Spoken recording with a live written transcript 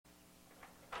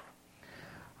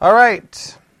All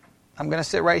right. I'm going to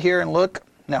sit right here and look.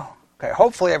 No. Okay.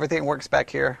 Hopefully everything works back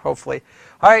here. Hopefully.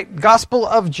 All right. Gospel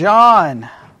of John.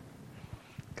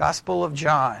 Gospel of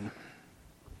John.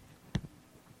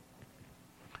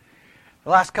 The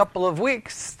last couple of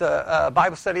weeks, the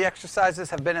Bible study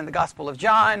exercises have been in the Gospel of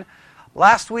John.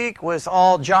 Last week was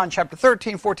all John chapter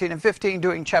 13, 14, and 15,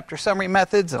 doing chapter summary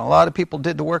methods, and a lot of people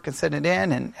did the work and sent it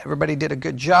in, and everybody did a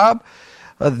good job.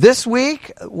 This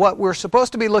week, what we're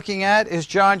supposed to be looking at is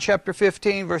John chapter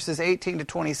 15, verses 18 to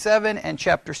 27, and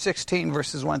chapter 16,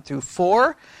 verses 1 through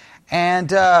 4. And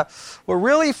we're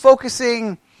really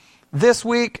focusing this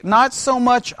week not so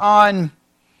much on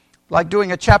like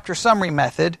doing a chapter summary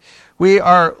method. We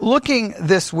are looking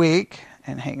this week,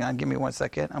 and hang on, give me 1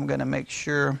 second. I'm going to make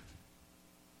sure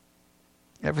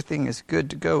everything is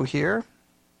good to go here.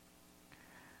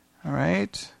 All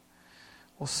right.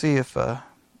 We'll see if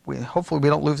hopefully we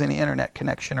don't lose any internet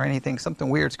connection or anything. Something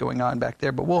weird's going on back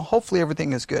there, but hopefully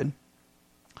everything is good.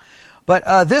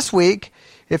 But this week,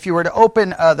 if you were to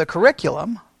open the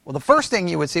curriculum, well, the first thing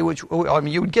you would see,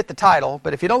 you would get the title,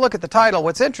 but if you don't look at the title,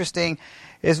 what's interesting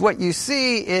is what you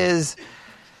see is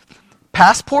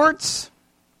passports,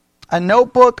 a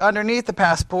notebook underneath the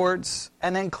passports,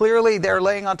 and then clearly they're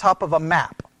laying on top of a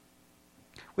map,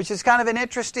 which is kind of an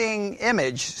interesting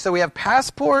image. So we have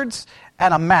passports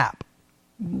and a map.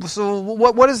 So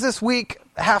what does this week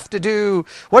have to do?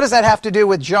 What does that have to do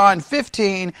with John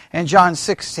 15 and John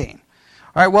 16?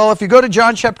 All right, well, if you go to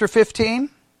John chapter 15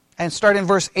 and start in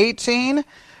verse 18,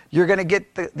 you're going to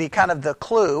get the kind of the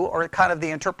clue or kind of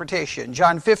the interpretation.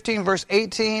 John 15, verse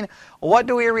 18. What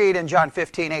do we read in John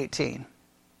 15, 18?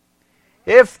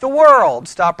 If the world,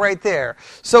 stop right there.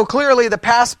 So clearly the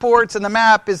passports and the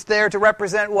map is there to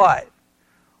represent what?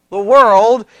 The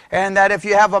world, and that if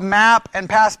you have a map and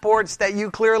passports that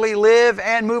you clearly live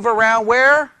and move around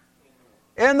where?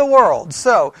 In the world.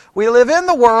 So we live in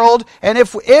the world, and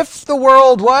if the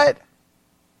world what?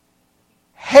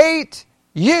 Hate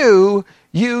you,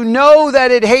 you know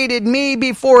that it hated me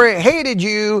before it hated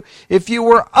you. If you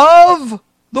were of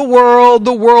the world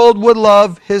would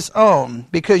love his own.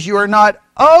 Because you are not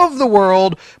of the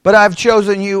world, but I've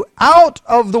chosen you out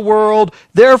of the world.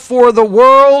 Therefore the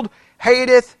world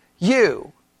hateth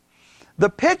you. The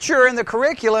picture in the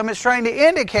curriculum is trying to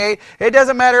indicate it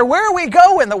doesn't matter where we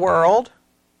go in the world,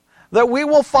 that we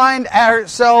will find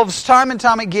ourselves time and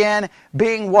time again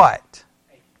being what?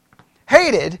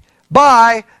 Hated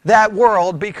by that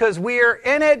world, because we are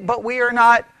in it, but we are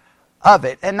not of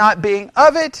it. And not being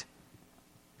of it,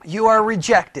 you are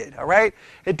rejected, all right?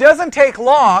 It doesn't take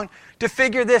long to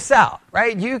figure this out,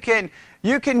 right? You can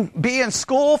be in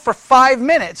school for 5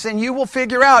 minutes and you will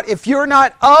figure out if you're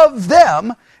not of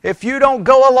them, if you don't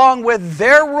go along with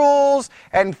their rules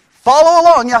and follow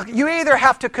along. You either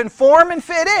have to conform and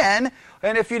fit in,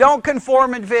 and if you don't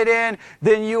conform and fit in,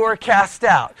 then you are cast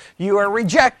out. You are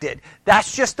rejected.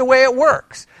 That's just the way it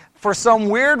works. For some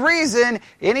weird reason,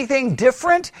 anything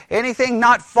different, anything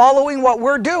not following what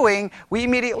we're doing, we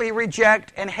immediately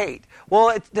reject and hate. Well,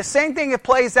 it's the same thing that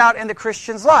plays out in the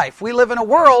Christian's life. We live in a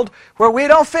world where we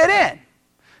don't fit in.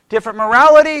 Different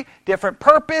morality, different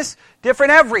purpose,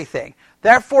 different everything.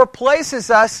 Therefore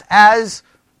places us as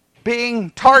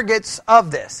being targets of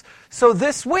this. So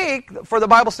this week, for the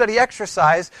Bible study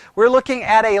exercise, we're looking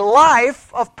at a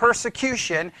life of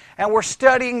persecution, and we're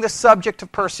studying the subject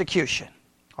of persecution.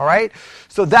 All right?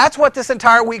 So that's what this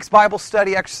entire week's Bible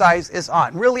study exercise is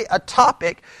on. Really a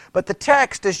topic, but the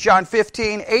text is John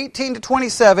 15, 18 to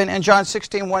 27, and John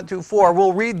 16, 1 through 4.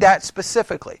 We'll read that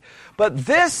specifically. But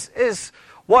this is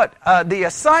what the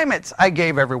assignments I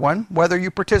gave everyone. Whether you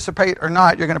participate or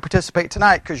not, you're going to participate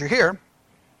tonight because you're here.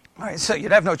 All right, so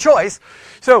you'd have no choice.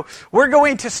 So we're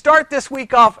going to start this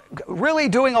week off really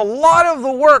doing a lot of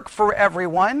the work for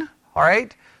everyone. All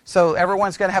right? So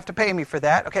everyone's going to have to pay me for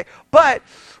that. Okay? But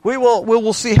we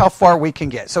will see how far we can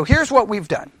get. So here's what we've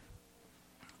done.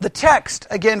 The text,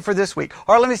 again, for this week.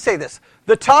 Or let me say this.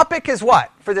 The topic is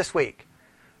what for this week?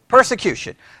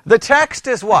 Persecution. The text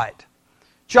is what?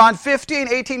 John 15,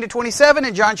 18 to 27,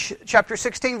 and John chapter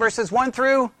 16, verses 1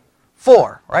 through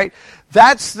 4, right?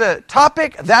 That's the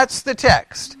topic, that's the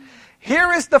text.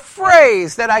 Here is the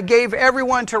phrase that I gave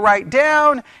everyone to write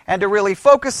down and to really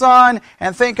focus on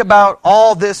and think about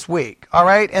all this week, all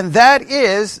right? And that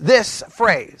is this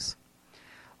phrase.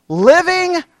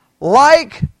 Living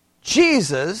like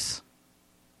Jesus,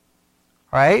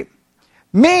 right,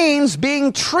 means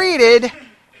being treated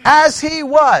as he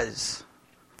was.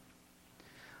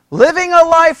 Living a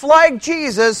life like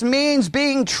Jesus means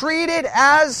being treated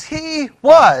as he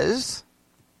was.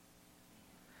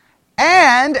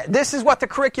 And this is what the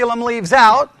curriculum leaves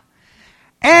out.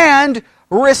 and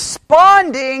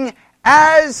responding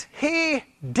as he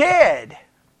did.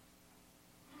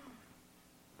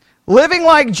 Living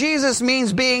like Jesus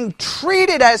means being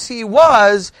treated as he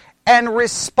was and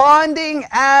responding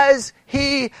as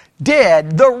he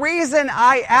did. The reason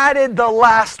I added the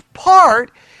last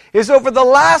part is over the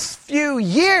last few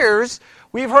years,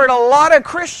 we've heard a lot of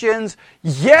Christians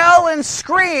yell and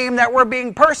scream that we're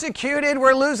being persecuted,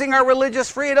 we're losing our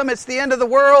religious freedom, it's the end of the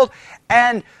world,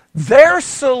 and their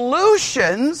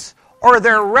solutions or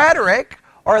their rhetoric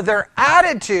or their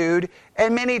attitude,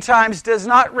 and many times does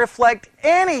not reflect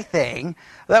anything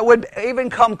that would even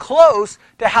come close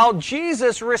to how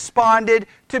Jesus responded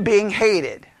to being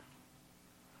hated.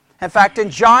 In fact, in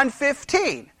John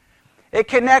 15, it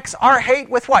connects our hate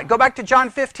with what? Go back to John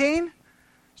 15,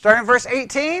 starting in verse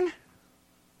 18.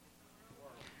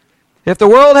 If the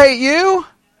world hate you,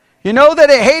 you know that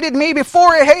it hated me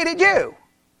before it hated you.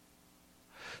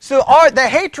 So the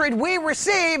hatred we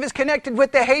receive is connected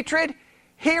with the hatred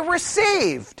he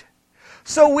received.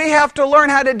 So we have to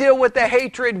learn how to deal with the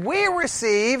hatred we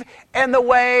receive and the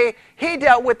way he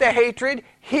dealt with the hatred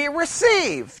he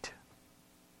received.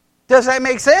 Does that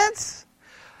make sense?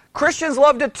 Christians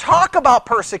love to talk about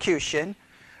persecution,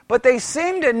 but they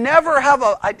seem to never have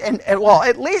well,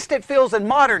 at least it feels in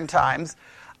modern times,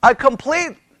 a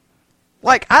complete,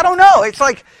 I don't know, it's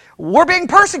like, we're being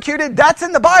persecuted, that's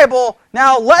in the Bible,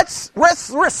 now let's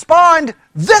respond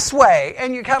this way.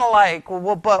 And you're kind of like,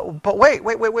 well, but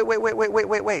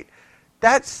wait.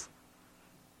 That's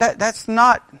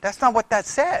not what that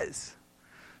says.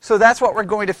 So that's what we're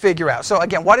going to figure out. So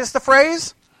again, what is the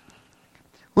phrase?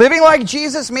 Living like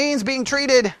Jesus means being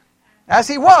treated as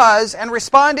he was and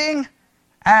responding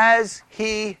as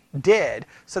he did.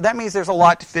 So that means there's a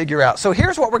lot to figure out. So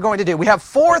here's what we're going to do. We have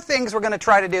 4 things we're going to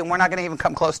try to do, and we're not going to even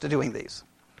come close to doing these.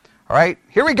 All right,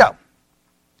 here we go.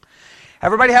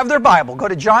 Everybody have their Bible. Go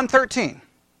to John 13.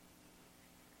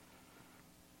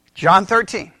 John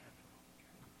 13.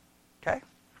 Okay?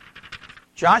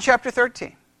 John chapter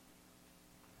 13.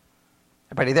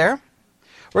 Everybody there?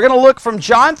 We're going to look from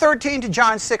John 13 to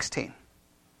John 16.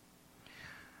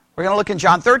 We're going to look in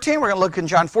John 13, we're going to look in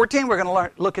John 14, we're going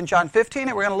to look in John 15,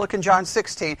 and we're going to look in John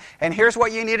 16. And here's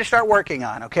what you need to start working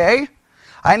on, okay?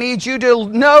 I need you to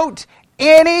note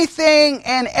anything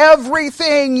and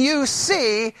everything you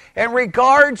see in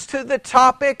regards to the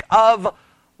topic of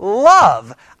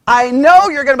love. I know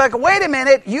you're going to be like, wait a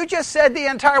minute, you just said the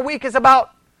entire week is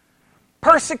about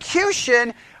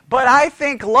persecution, but I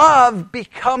think love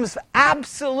becomes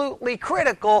absolutely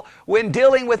critical when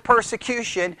dealing with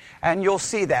persecution, and you'll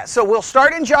see that. So we'll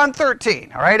start in John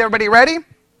 13. All right, everybody ready?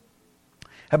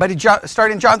 Everybody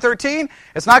start in John 13?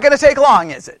 It's not going to take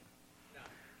long, is it?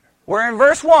 We're in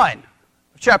verse 1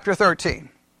 of chapter 13.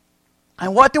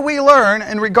 And what do we learn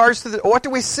in regards to what do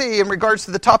we see in regards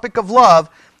to the topic of love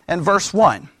in verse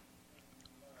 1?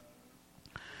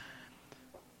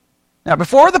 Now,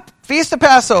 before the feast of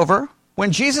Passover,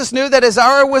 when Jesus knew that his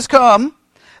hour was come,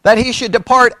 that he should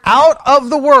depart out of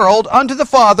the world unto the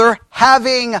Father,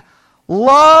 having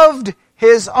loved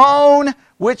his own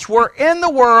which were in the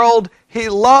world, he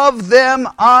loved them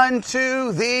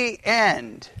unto the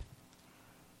end.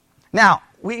 Now,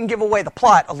 we can give away the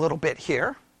plot a little bit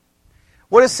here.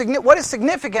 What is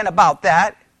significant about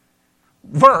that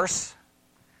verse,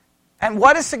 and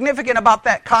what is significant about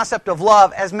that concept of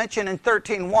love as mentioned in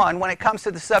 13:1 when it comes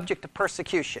to the subject of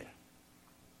persecution?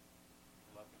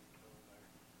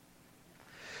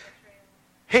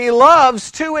 He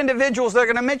loves 2 individuals they're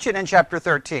going to mention in chapter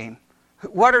 13.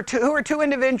 Who are 2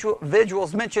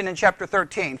 individuals mentioned in chapter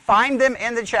 13? Find them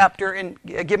in the chapter and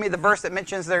give me the verse that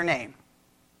mentions their name.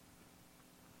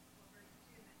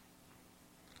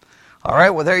 All right,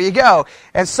 well, there you go.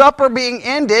 And supper being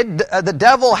ended, the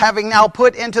devil having now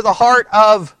put into the heart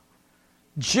of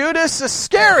Judas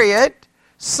Iscariot,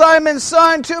 Simon's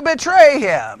son, to betray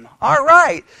him. All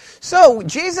right. So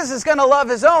Jesus is going to love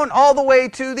his own all the way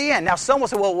to the end. Now, some will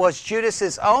say, well, was Judas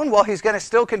his own? Well, he's going to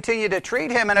still continue to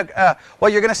treat him.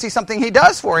 Well, you're going to see something he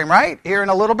does for him, right? Here in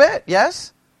a little bit,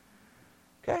 yes?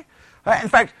 Okay. In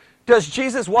fact, does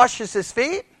Jesus wash his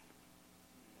feet?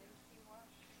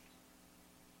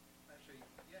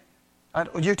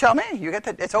 You tell me. You get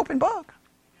that? It's open book.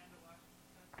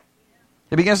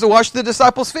 He begins to wash the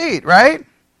disciples' feet, right?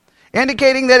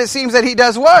 Indicating that it seems that he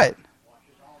does what?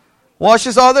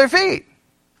 Washes all their feet.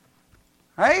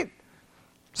 Right?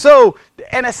 So,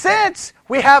 in a sense,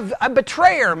 we have a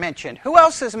betrayer mentioned. Who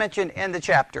else is mentioned in the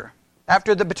chapter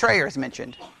after the betrayer is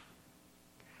mentioned?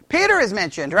 Peter is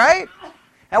mentioned, right?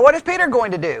 And what is Peter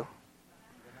going to do?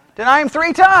 Deny him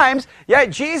 3 times. Yet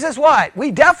Jesus what?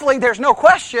 There's no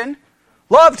question,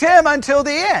 loved him until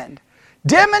the end,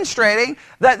 demonstrating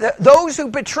that those who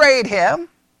betrayed him,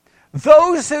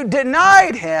 those who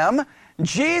denied him,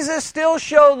 Jesus still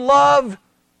showed love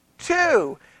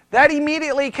to. That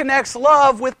immediately connects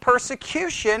love with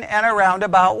persecution in a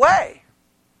roundabout way.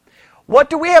 What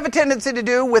do we have a tendency to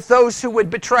do with those who would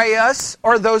betray us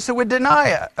or those who would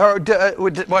deny us, or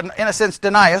would, in a sense,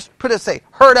 deny us,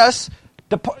 hurt us,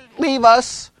 leave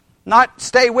us, not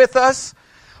stay with us?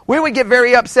 We would get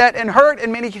very upset and hurt,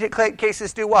 in many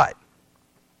cases do what?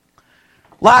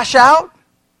 Lash out,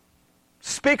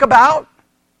 speak about.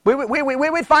 We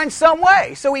would find some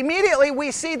way. So immediately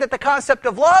we see that the concept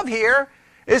of love here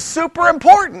is super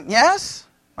important, yes?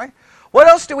 Right? What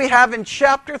else do we have in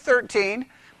chapter 13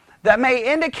 that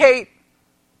may indicate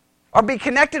or be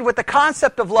connected with the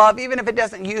concept of love even if it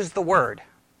doesn't use the word?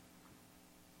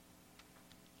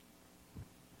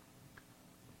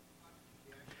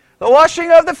 The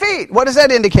washing of the feet. What does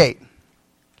that indicate?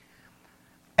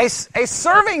 A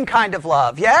serving kind of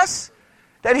love, yes?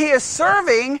 That he is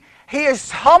serving, he is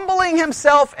humbling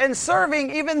himself and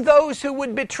serving even those who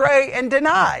would betray and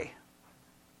deny.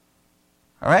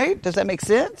 All right? Does that make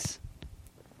sense?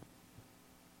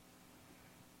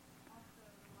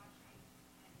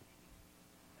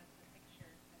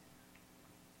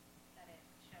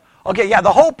 Okay, yeah,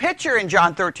 the whole picture in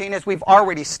John 13, as we've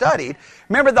already studied,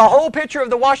 remember the whole picture of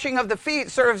the washing of the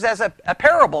feet serves as a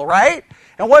parable, right?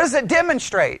 And what does it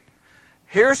demonstrate?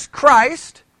 Here's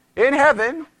Christ in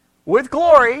heaven with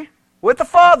glory, with the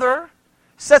Father,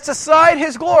 sets aside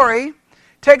his glory,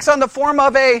 takes on the form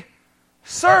of a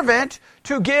servant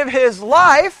to give his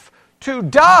life, to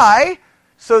die,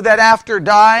 so that after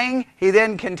dying, he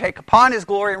then can take upon his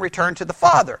glory and return to the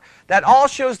Father. That all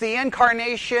shows the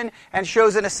incarnation and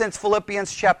shows, in a sense,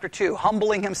 Philippians chapter 2,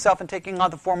 humbling himself and taking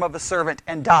on the form of a servant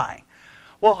and dying.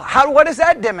 Well, what does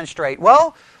that demonstrate?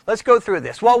 Well, let's go through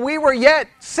this. While we were yet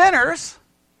sinners,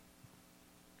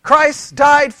 Christ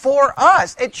died for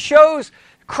us. It shows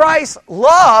Christ's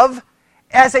love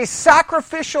as a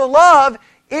sacrificial love,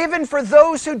 even for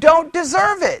those who don't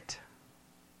deserve it.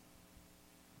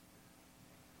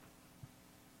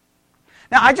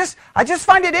 Now, I just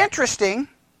find it interesting,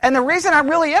 and the reason I'm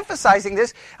really emphasizing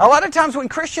this, a lot of times when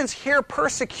Christians hear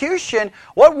persecution,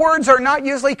 what words are not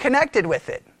usually connected with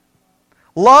it?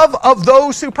 Love of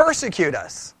those who persecute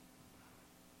us.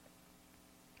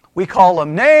 We call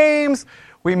them names,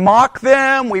 we mock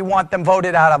them, we want them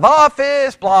voted out of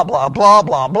office, blah, blah, blah,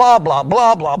 blah, blah, blah,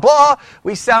 blah, blah, blah.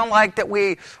 We sound like that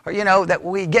we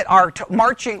get our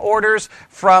marching orders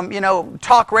from,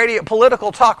 talk radio,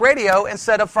 political talk radio,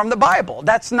 instead of from the Bible.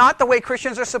 That's not the way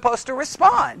Christians are supposed to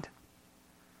respond.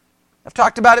 I've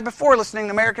talked about it before, listening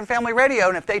to American Family Radio,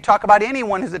 and if they talk about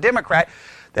anyone who's a Democrat,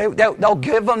 they'll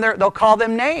give them they'll call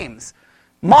them names,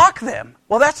 mock them.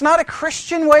 Well, that's not a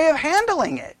Christian way of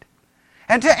handling it.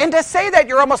 And to say that,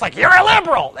 you're almost like, you're a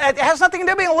liberal. It has nothing to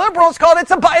do with being a liberal.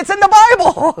 It's in the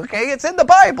Bible. Okay, it's in the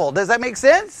Bible. Does that make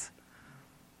sense?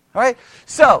 All right.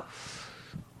 So,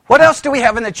 what else do we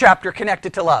have in the chapter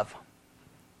connected to love?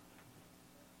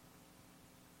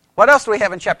 What else do we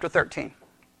have in chapter 13?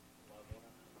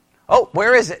 Oh,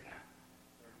 where is it?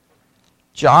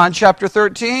 John chapter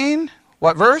 13.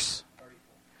 What verse?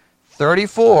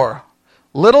 34.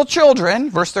 Little children,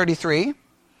 verse 33.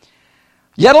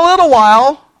 Yet a little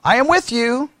while, I am with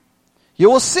you. You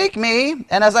will seek me,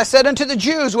 and as I said unto the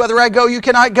Jews, whither I go, you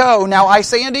cannot go. Now I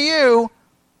say unto you,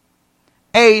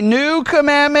 a new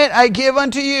commandment I give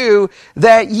unto you,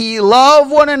 that ye love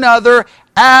one another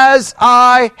as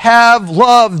I have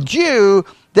loved you,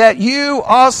 that you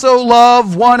also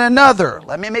love one another.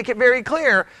 Let me make it very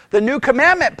clear. The new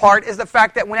commandment part is the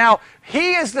fact that now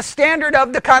he is the standard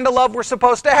of the kind of love we're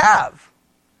supposed to have.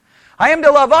 I am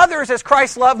to love others as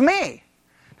Christ loved me.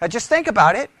 Now just think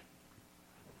about it.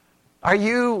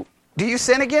 Do you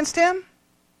sin against him?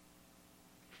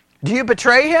 Do you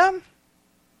betray him?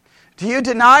 Do you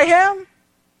deny him?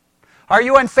 Are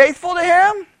you unfaithful to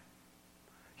him?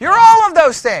 You're all of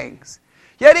those things.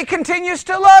 Yet he continues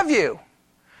to love you.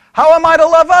 How am I to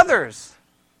love others?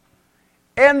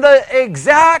 In the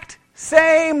exact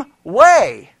same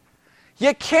way.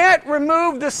 You can't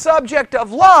remove the subject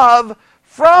of love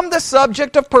from the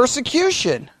subject of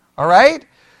persecution. All right?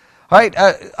 All right,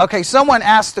 okay, someone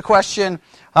asked the question,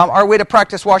 are we to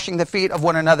practice washing the feet of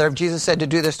one another if Jesus said to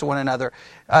do this to one another?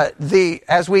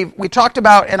 As we talked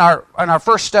about in our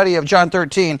first study of John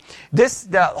 13,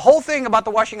 the whole thing about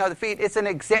the washing of the feet, it's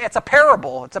a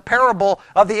parable. It's a parable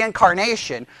of the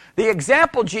incarnation. The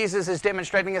example Jesus is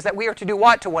demonstrating is that we are to do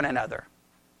what to one another?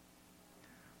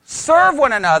 Serve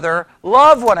one another,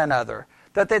 love one another.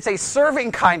 That it's a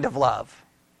serving kind of love.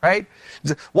 right?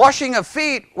 The washing of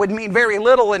feet would mean very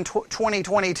little in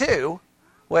 2022.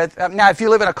 Now, if you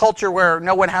live in a culture where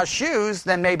no one has shoes,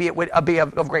 then maybe it would be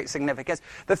of great significance.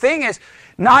 The thing is,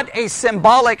 not a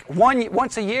symbolic,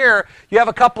 once a year, you have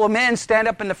a couple of men stand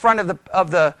up in the front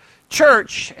of the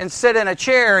church and sit in a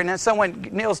chair, and then someone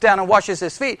kneels down and washes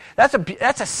his feet. That's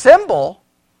a symbol,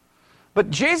 but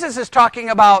Jesus is talking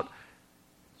about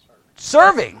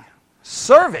serving,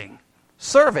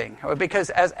 because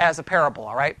as a parable,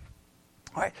 all right?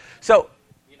 All right, so...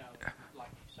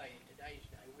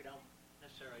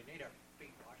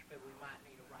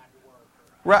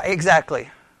 Right, exactly.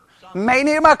 May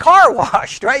need my car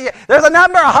washed, right? There's a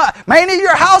number of, may need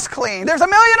your house cleaned. There's a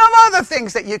million of other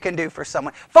things that you can do for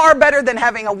someone. Far better than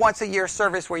having a once-a-year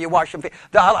service where you wash them.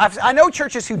 I know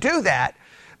churches who do that,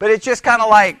 but it's just kind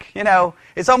of like,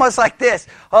 it's almost like this.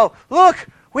 Oh, look,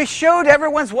 we showed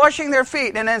everyone's washing their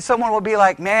feet. And then someone will be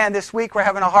like, man, this week we're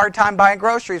having a hard time buying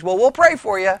groceries. Well, we'll pray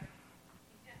for you.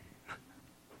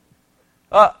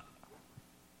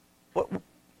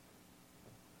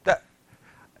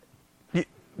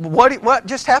 What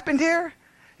just happened here?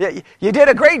 You did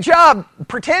a great job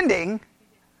pretending.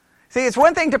 See, it's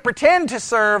one thing to pretend to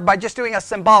serve by just doing a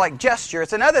symbolic gesture.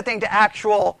 It's another thing to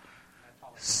actual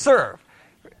serve.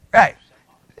 Right.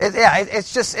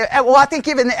 It's just, well, I think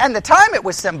even at the time it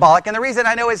was symbolic. And the reason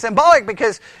I know it's symbolic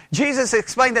because Jesus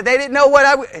explained that they didn't know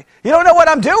you don't know what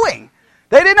I'm doing.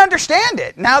 They didn't understand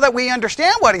it. Now that we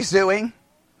understand what he's doing,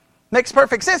 makes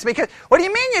perfect sense, because what do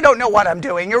you mean you don't know what I'm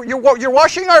doing? You're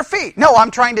washing our feet. No,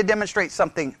 I'm trying to demonstrate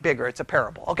something bigger. It's a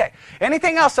parable. Okay.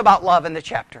 Anything else about love in the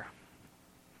chapter?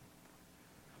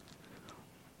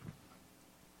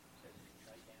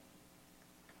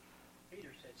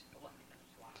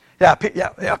 Yeah.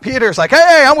 Peter's like,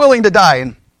 hey, I'm willing to die.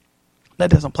 And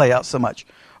that doesn't play out so much.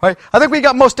 All right. I think we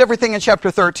got most everything in chapter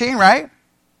 13, right?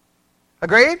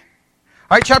 Agreed?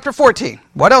 All right, chapter 14.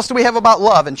 What else do we have about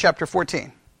love in chapter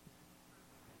 14?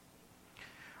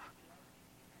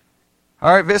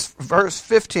 All right, verse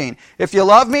 15. If you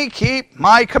love me, keep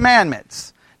my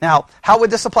commandments. Now, how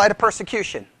would this apply to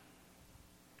persecution?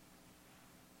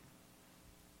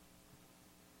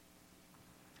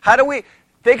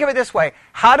 Think of it this way.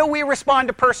 How do we respond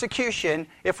to persecution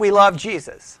if we love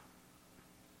Jesus?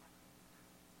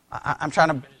 I'm trying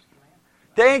to...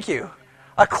 Thank you.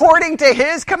 According to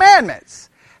his commandments.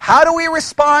 How do we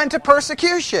respond to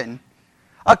persecution?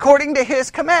 According to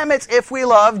his commandments if we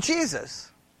love Jesus.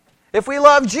 If we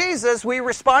love Jesus, we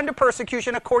respond to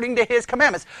persecution according to his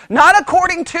commandments. Not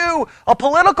according to a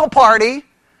political party,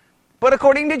 but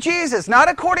according to Jesus. Not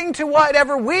according to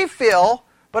whatever we feel,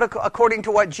 but according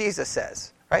to what Jesus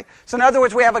says. Right? So in other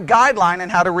words, we have a guideline on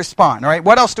how to respond. All right?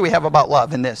 What else do we have about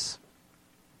love in this?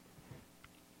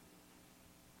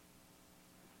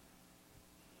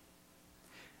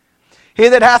 He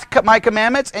that hath my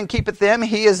commandments and keepeth them,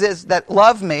 he is that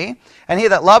love me. And he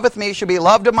that loveth me shall be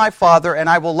loved of my Father, and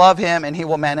I will love him, and he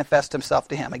will manifest himself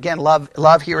to him. Again,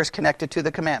 love here is connected to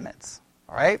the commandments.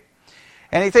 All right?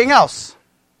 Anything else?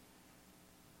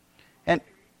 And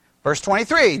verse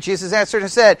 23, Jesus answered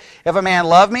and said, if a man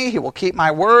love me, he will keep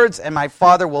my words, and my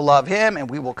Father will love him, and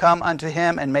we will come unto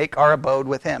him and make our abode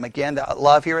with him. Again, the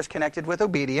love here is connected with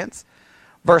obedience.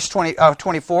 Verse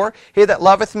 24, he that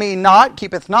loveth me not,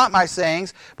 keepeth not my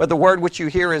sayings, but the word which you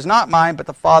hear is not mine, but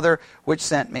the Father which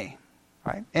sent me.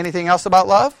 All right? Anything else about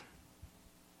love?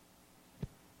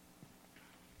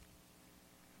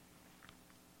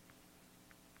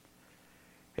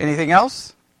 Anything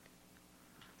else?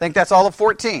 I think that's all of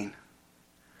 14.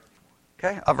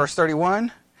 Okay, verse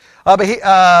 31. But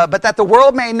that the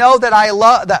world may know that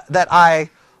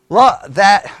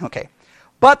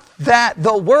But that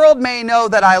the world may know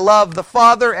that I love the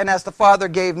Father, and as the Father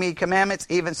gave me commandments,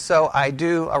 even so I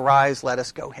do. Arise, let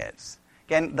us go hence.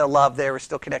 Again, the love there is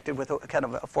still connected with a kind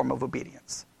of a form of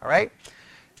obedience. All right?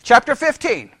 Chapter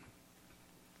 15.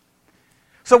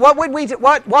 So what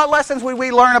lessons would we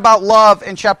learn about love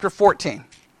in chapter 14?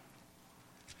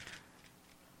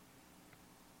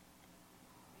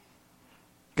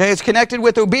 Okay, it's connected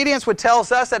with obedience, which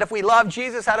tells us that if we love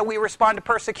Jesus, how do we respond to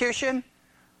persecution?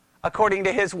 According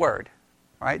to his word.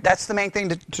 All right, that's the main thing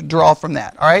to draw from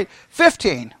that. All right,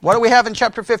 15. What do we have in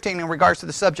chapter 15 in regards to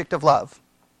the subject of love?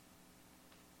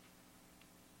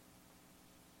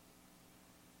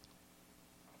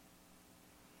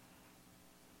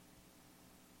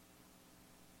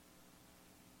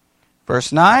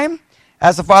 Verse 9.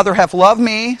 As the Father hath loved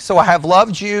me, so I have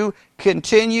loved you.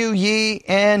 Continue ye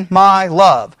in my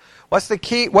love. What's the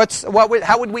key?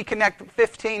 How would we connect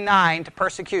 15:9 to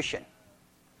persecution?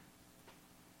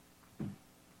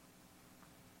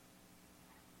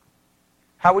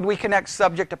 How would we connect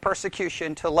subject of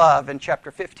persecution to love in chapter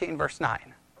 15, verse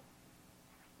 9?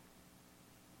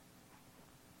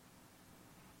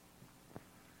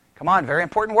 Come on, very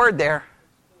important word there.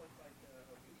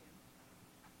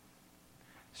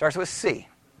 Starts with C.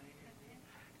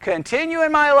 Continue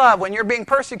in my love. When you're being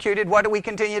persecuted, what do we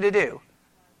continue to do?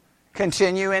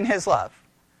 Continue in his love.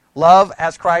 Love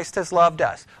as Christ has loved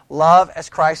us. Love as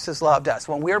Christ has loved us.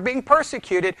 When we're being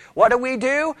persecuted, what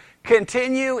do?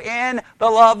 Continue in the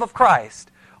love of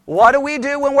Christ. What do we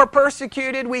do when we're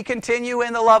persecuted? We continue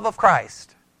in the love of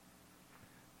Christ.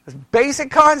 This basic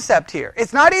concept here.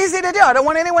 It's not easy to do. I don't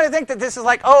want anyone to think that this is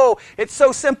like, oh, it's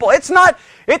so simple. It's not.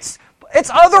 It's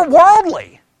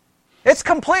otherworldly. It's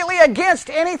completely against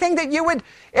anything that you would,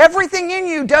 everything in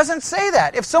you doesn't say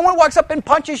that. If someone walks up and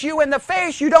punches you in the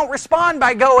face, you don't respond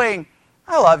by going,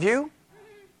 I love you.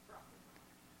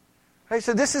 Okay,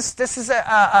 so this is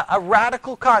a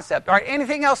radical concept. All right,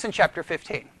 anything else in chapter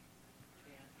 15?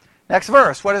 Next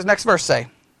verse. What does next verse say?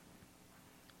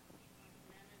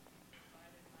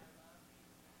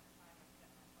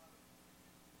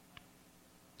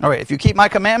 All right, if you keep my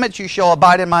commandments, you shall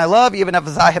abide in my love, even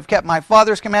as I have kept my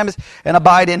Father's commandments and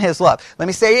abide in his love. Let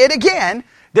me say it again.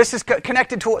 This is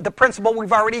connected to the principle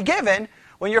we've already given.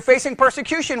 When you're facing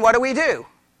persecution, what do?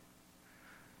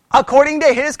 According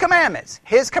to his commandments,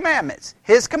 his commandments,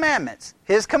 his commandments,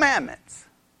 his commandments.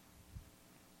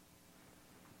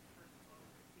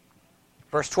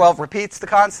 Verse 12 repeats the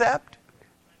concept.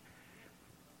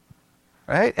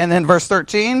 Right? And then verse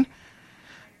 13.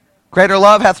 Greater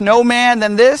love hath no man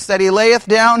than this, that he layeth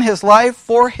down his life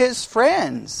for his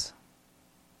friends.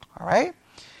 All right?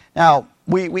 Now,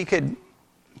 we could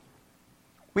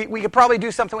probably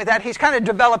do something with that. He's kind of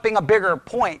developing a bigger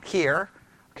point here,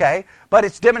 okay? But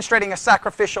it's demonstrating a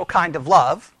sacrificial kind of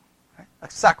love. Right? A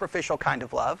sacrificial kind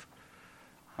of love.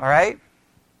 All right?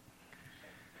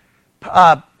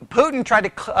 Putin tried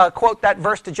to quote that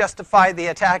verse to justify the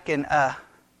attack in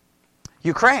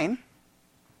Ukraine.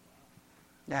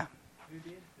 Yeah.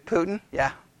 Putin,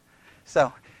 yeah.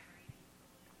 So,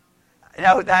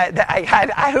 no,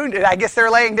 I guess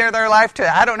they're laying their life to,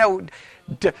 I don't know,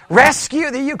 to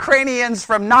rescue the Ukrainians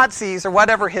from Nazis or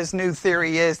whatever his new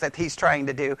theory is that he's trying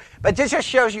to do. But this just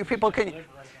shows you people can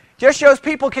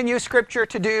use Scripture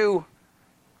to do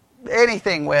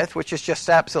anything with, which is just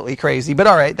absolutely crazy. But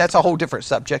all right, that's a whole different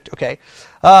subject. Okay.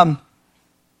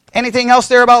 Anything else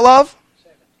there about love?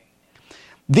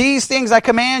 These things I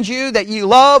command you, that ye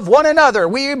love one another.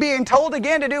 We are being told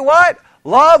again to do what?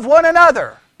 Love one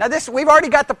another. Now this, we've already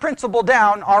got the principle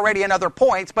down already in other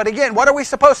points, but again, what are we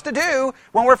supposed to do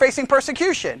when we're facing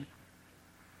persecution?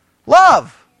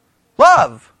 Love.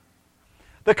 Love.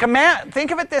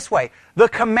 Think of it this way. The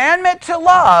commandment to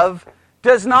love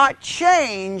does not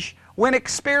change when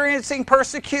experiencing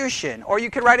persecution. Or you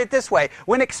could write it this way.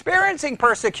 When experiencing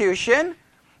persecution,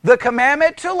 the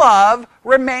commandment to love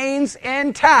remains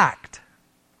intact.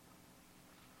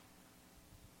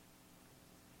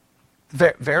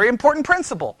 Very important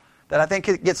principle that I think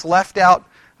it gets left out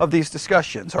of these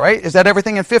discussions. All right, is that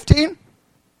everything in 15?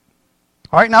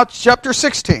 All right, now chapter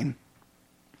 16.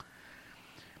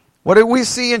 What do we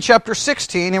see in chapter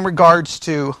 16 in regards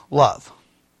to love?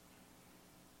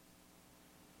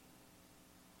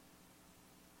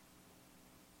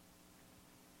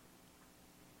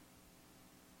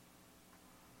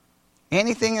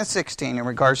 Anything in 16 in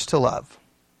regards to love?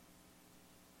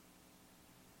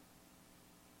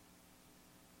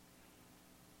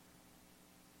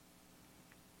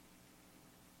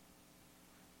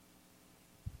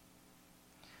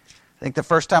 I think the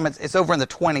first time, it's over in the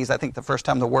 20s, I think the first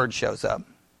time the word shows up.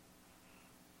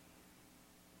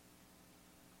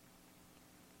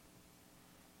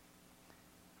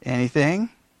 Anything?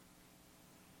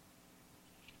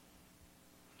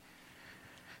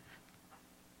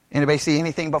 Anybody see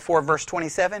anything before verse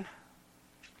 27?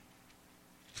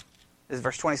 Is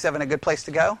verse 27 a good place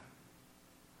to go?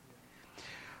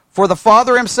 For the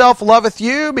Father himself loveth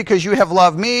you, because you have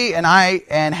loved me, and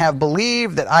have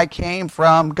believed that I came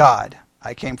from God.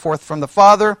 I came forth from the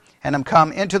Father, and am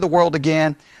come into the world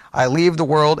again. I leave the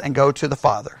world and go to the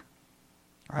Father.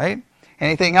 All right?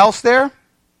 Anything else there?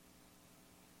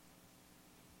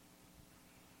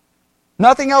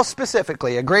 Nothing else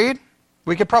specifically. Agreed?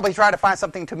 We could probably try to find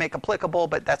something to make applicable,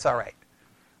 but that's all right.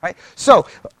 All right? So,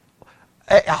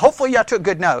 hopefully you took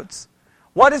good notes.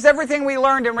 What is everything we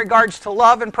learned in regards to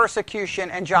love and persecution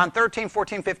in John 13,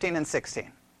 14, 15, and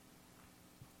 16?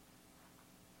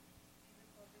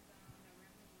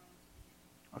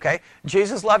 Okay,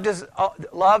 Jesus loved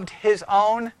his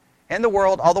own in the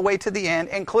world all the way to the end,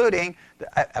 including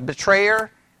a betrayer,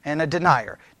 and a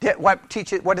denier. What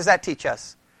does that teach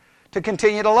us? To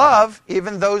continue to love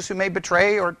even those who may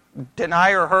betray or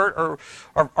deny or hurt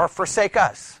or forsake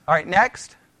us. All right,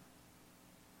 next.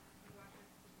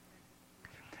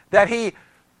 That he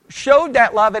showed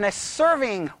that love in a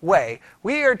serving way.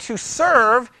 We are to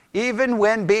serve even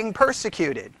when being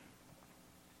persecuted.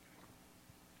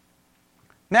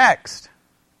 Next.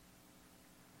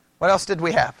 What else did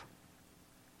we have?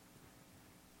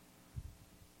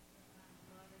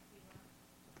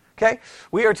 Okay,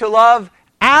 we are to love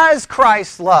as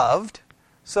Christ loved.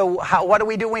 So what do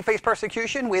we do when we face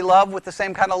persecution? We love with the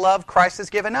same kind of love Christ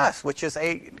has given us, which is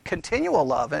a continual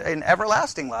love, an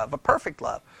everlasting love, a perfect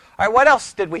love. All right, what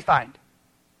else did we find?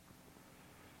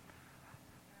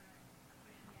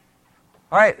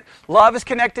 All right, love is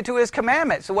connected to his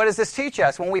commandments. So what does this teach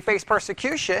us? When we face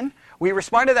persecution, we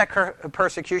respond to that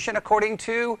persecution according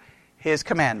to his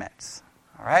commandments.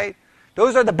 All right?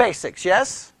 Those are the basics,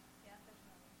 yes?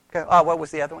 Okay. Oh, what was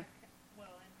the other one?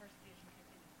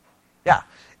 Yeah.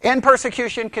 In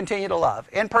persecution, continue to love.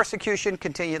 In persecution,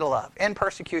 continue to love. In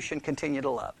persecution, continue to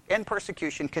love. In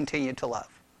persecution, continue to love.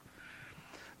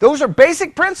 Those are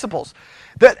basic principles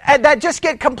that just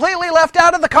get completely left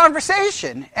out of the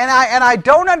conversation. And I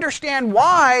don't understand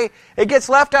why it gets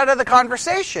left out of the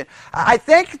conversation. I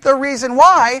think the reason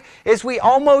why is we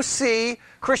almost see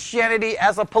Christianity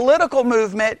as a political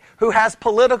movement who has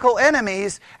political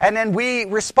enemies, and then we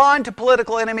respond to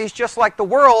political enemies just like the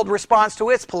world responds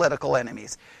to its political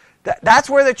enemies.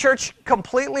 That's where the church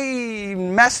completely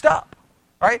messed up.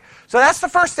 All right? So that's the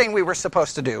first thing we were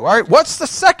supposed to do. All right? What's the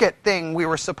second thing we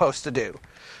were supposed to do?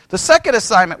 The second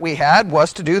assignment we had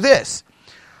was to do this.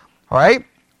 All right?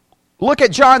 Look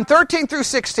at John 13 through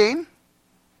 16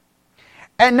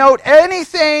 and note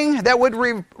anything that would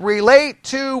relate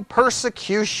to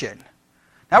persecution.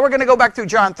 Now we're going to go back through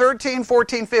John 13,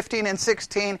 14, 15, and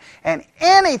 16 and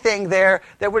anything there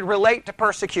that would relate to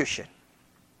persecution.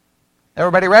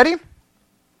 Everybody ready?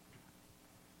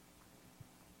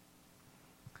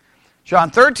 John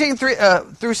 13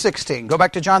 through 16. Go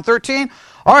back to John 13.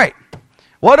 All right.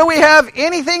 What do we have?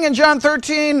 Anything in John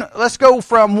 13? Let's go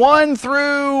from 1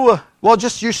 through, well,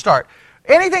 just you start.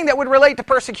 Anything that would relate to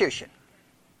persecution.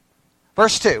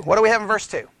 Verse 2. What do we have in verse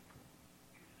 2?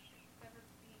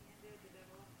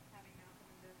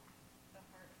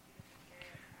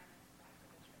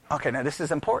 Okay, now this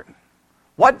is important.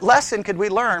 What lesson could we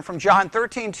learn from John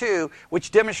 13:2,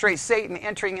 which demonstrates Satan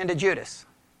entering into Judas?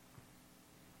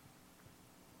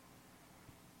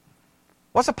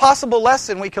 What's a possible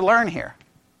lesson we could learn here?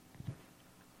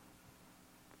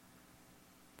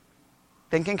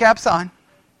 Thinking caps on.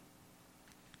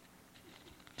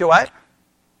 Do what?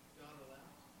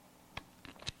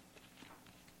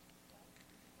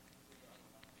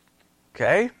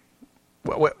 Okay.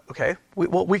 Okay.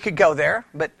 We could go there,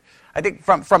 but I think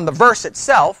from the verse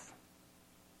itself,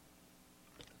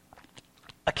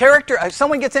 a character,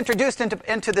 someone gets introduced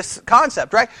into this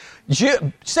concept, right?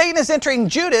 Satan is entering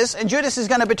Judas, and Judas is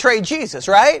going to betray Jesus,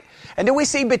 right? And do we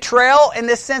see betrayal in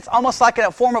this sense almost like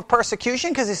a form of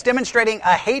persecution? Because it's demonstrating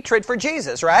a hatred for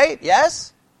Jesus, right?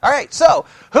 Yes? All right, so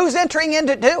who's entering in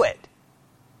to do it?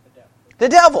 The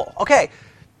devil. Okay.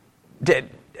 Did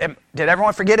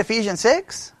everyone forget Ephesians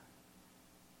 6?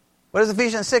 What does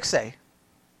Ephesians 6 say?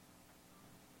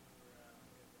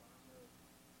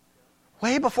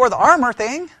 Way before the armor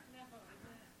thing.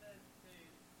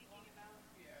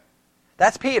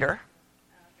 That's Peter.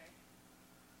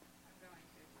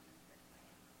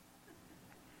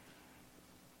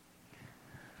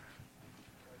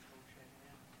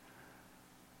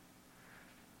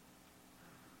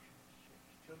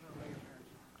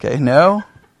 Okay, no. I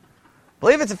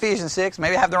believe it's Ephesians 6.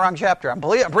 Maybe I have the wrong chapter. I'm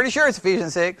pretty sure it's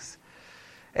Ephesians 6.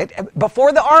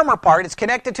 Before the armor part, it's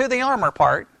connected to the armor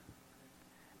part.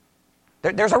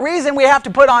 There's a reason we have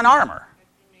to put on armor.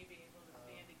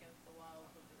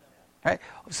 Right?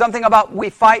 Something about we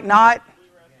fight not.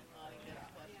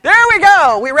 There we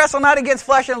go. We wrestle not against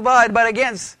flesh and blood, but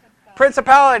against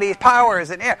principalities,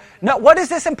 powers, and air. No, what is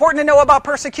this important to know about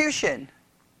persecution?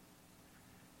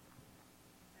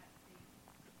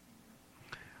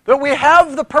 That we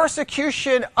have the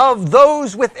persecution of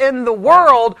those within the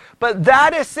world, but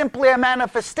that is simply a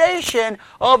manifestation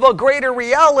of a greater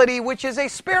reality, which is a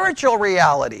spiritual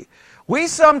reality. We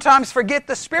sometimes forget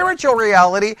the spiritual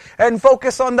reality and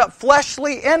focus on the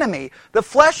fleshly enemy. The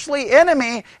fleshly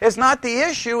enemy is not the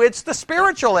issue, it's the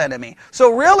spiritual enemy.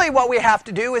 So really what we have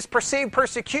to do is perceive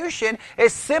persecution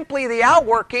as simply the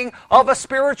outworking of a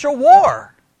spiritual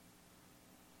war.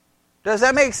 Does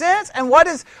that make sense? And what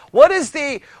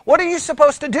are you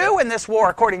supposed to do in this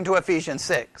war according to Ephesians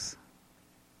 6?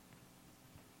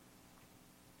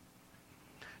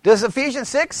 Does Ephesians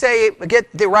 6 say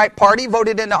get the right party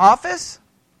voted into office?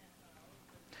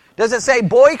 Does it say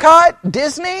boycott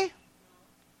Disney?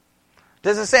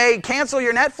 Does it say cancel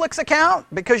your Netflix account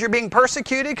because you're being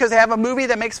persecuted because they have a movie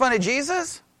that makes fun of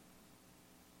Jesus?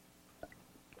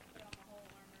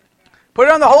 Put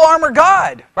it on the whole armor of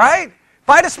God, right?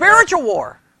 Fight a spiritual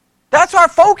war. That's our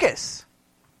focus.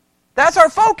 That's our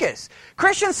focus.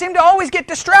 Christians seem to always get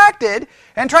distracted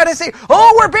and try to say,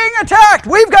 oh, we're being attacked.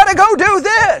 We've got to go do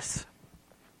this.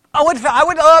 I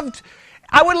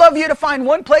would love you to find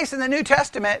one place in the New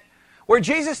Testament where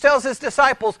Jesus tells his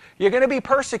disciples, you're going to be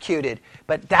persecuted,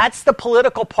 but that's the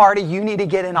political party you need to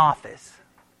get in office.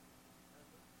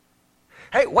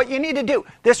 Hey, what you need to do,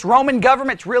 this Roman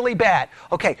government's really bad.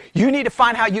 Okay, you need to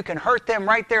find how you can hurt them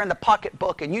right there in the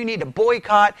pocketbook, and you need to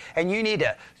boycott, and you need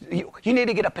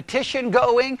to get a petition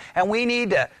going, and we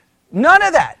need to... None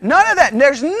of that.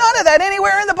 There's none of that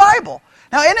anywhere in the Bible.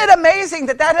 Now, isn't it amazing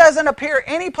that doesn't appear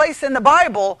any place in the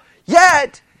Bible,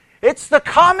 yet it's the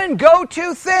common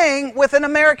go-to thing with an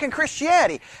American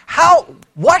Christianity?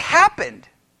 What happened?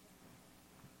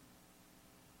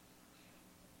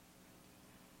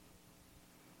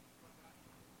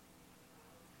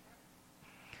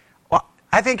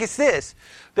 I think it's this,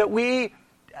 that we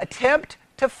attempt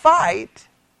to fight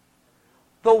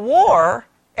the war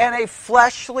in a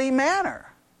fleshly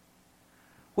manner.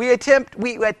 We attempt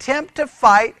to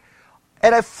fight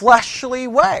in a fleshly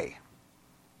way.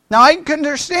 Now, I can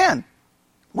understand.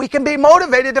 We can be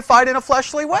motivated to fight in a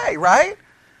fleshly way, right?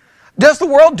 Does the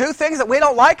world do things that we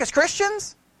don't like as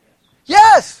Christians?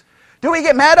 Yes. Do we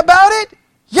get mad about it?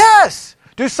 Yes.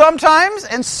 Do sometimes,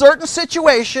 in certain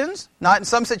situations, not in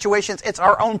some situations, it's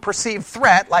our own perceived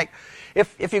threat. Like,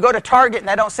 if you go to Target and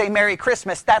they don't say Merry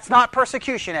Christmas, that's not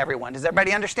persecution, everyone. Does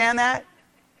everybody understand that?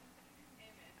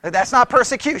 That's not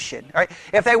persecution. Right?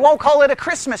 If they won't call it a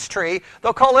Christmas tree,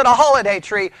 they'll call it a holiday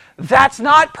tree. That's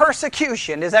not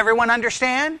persecution. Does everyone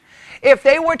understand? If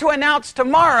they were to announce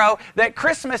tomorrow that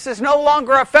Christmas is no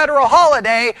longer a federal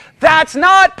holiday, that's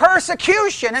not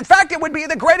persecution. In fact, it would be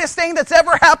the greatest thing that's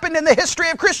ever happened in the history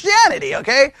of Christianity,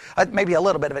 okay? Maybe a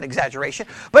little bit of an exaggeration.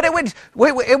 But it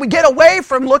would get away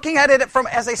from looking at it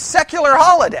as a secular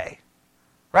holiday.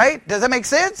 Right? Does that make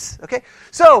sense? Okay.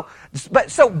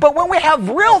 But when we have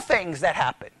real things that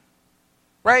happen,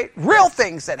 right? Real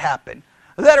things that happen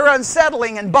that are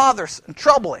unsettling and bothersome and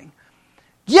troubling.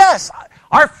 Yes,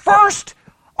 our first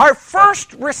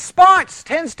response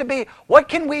tends to be, what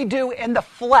can we do in the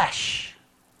flesh?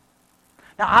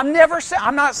 Now, I'm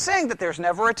not saying that there's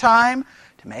never a time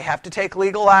to may have to take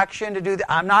legal action to do that.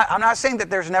 I'm not saying that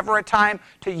there's never a time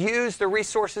to use the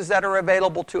resources that are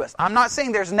available to us. I'm not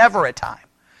saying there's never a time.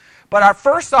 But our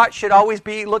first thought should always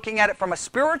be looking at it from a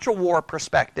spiritual war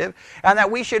perspective, and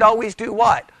that we should always do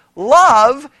what?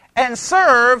 Love and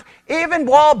serve even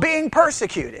while being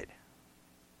persecuted.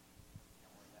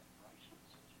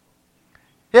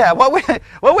 Yeah, what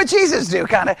would Jesus do?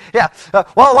 Yeah.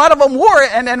 Well, a lot of them wore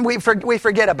it, and then we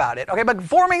forget about it. Okay, but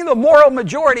forming the moral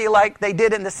majority like they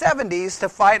did in the 70s to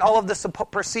fight all of the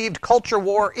perceived culture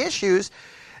war issues,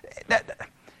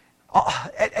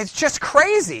 it's just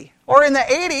crazy. Or in the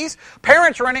 80s,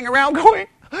 parents running around going,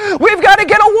 we've got to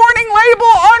get a warning label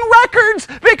on records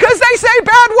because they say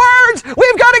bad words.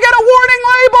 We've got to get a warning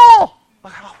label.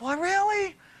 What,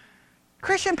 really?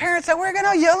 Christian parents that we're going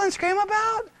to yell and scream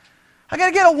about? I got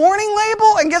to get a warning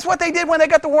label? And guess what they did when they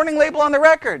got the warning label on the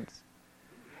records?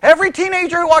 Every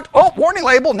teenager who walked, warning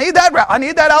label, I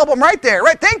need that album right there.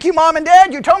 Right? Thank you, Mom and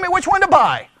Dad. You told me which one to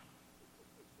buy.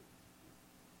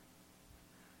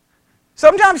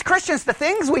 Sometimes Christians, the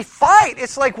things we fight,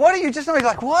 it's like, what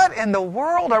in the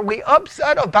world are we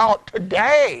upset about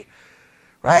today?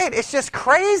 Right? It's just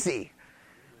crazy.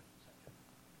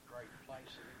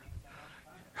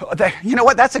 You know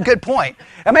what? That's a good point.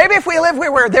 And maybe if we lived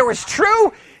where there was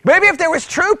true, maybe if there was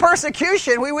true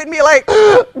persecution, we wouldn't be like, Disney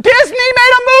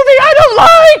made a movie I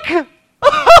don't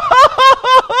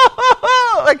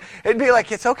like. It'd be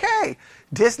like, it's okay.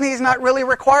 Disney's not really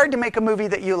required to make a movie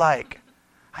that you like.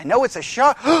 I know it's a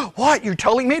shock. What? You're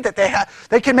telling me that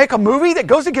they can make a movie that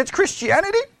goes against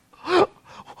Christianity? Who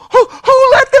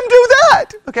let them do that?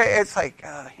 Okay, it's like,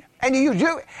 and you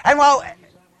do, and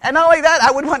not only that,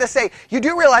 I would want to say, you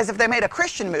do realize if they made a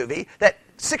Christian movie, that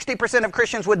 60% of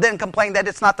Christians would then complain that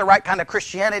it's not the right kind of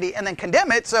Christianity and then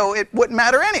condemn it, so it wouldn't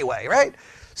matter anyway, right?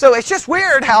 So it's just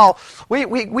weird how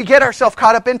we get ourselves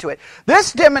caught up into it.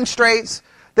 This demonstrates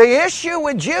the issue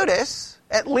with Judas.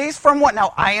 At least from what...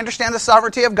 Now, I understand the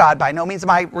sovereignty of God. By no means am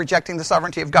I rejecting the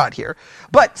sovereignty of God here.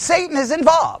 But Satan is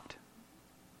involved.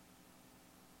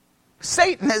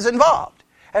 Satan is involved.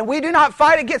 And we do not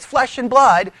fight against flesh and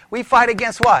blood. We fight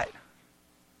against what?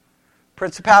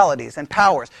 Principalities and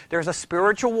powers. There's a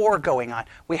spiritual war going on.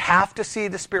 We have to see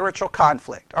the spiritual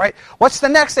conflict. All right? What's the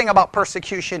next thing about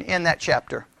persecution in that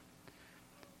chapter?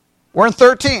 We're in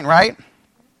 13, right?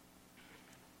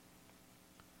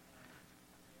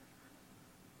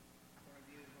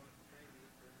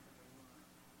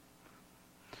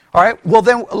 All right, well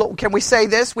then, can we say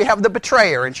this? We have the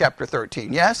betrayer in chapter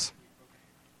 13, yes?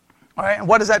 All right, and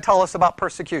what does that tell us about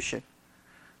persecution?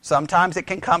 Sometimes it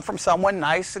can come from someone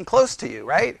nice and close to you,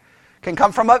 right? Can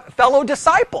come from a fellow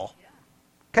disciple.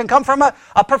 Can come from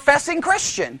a professing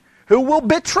Christian who will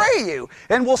betray you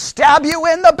and will stab you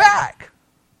in the back.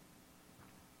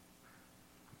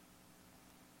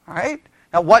 All right?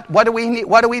 Now, what do we need?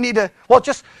 What do we need to? Well,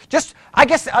 I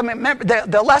guess. Remember,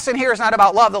 the lesson here is not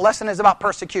about love. The lesson is about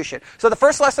persecution. So the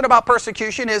first lesson about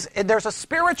persecution is there's a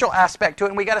spiritual aspect to it,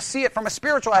 and we got to see it from a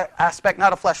spiritual aspect,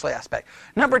 not a fleshly aspect.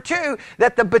 Number two,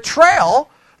 that the betrayal,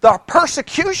 the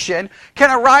persecution, can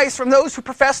arise from those who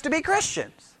profess to be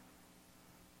Christians.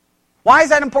 Why is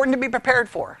that important to be prepared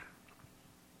for?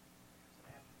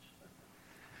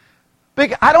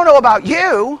 Because I don't know about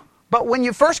you. But when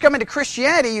you first come into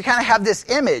Christianity, you kind of have this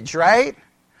image, right?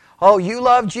 Oh, you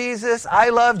love Jesus, I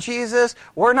love Jesus.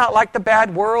 We're not like the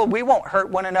bad world. We won't hurt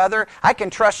one another. I can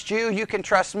trust you, you can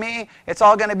trust me. It's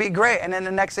all going to be great. And then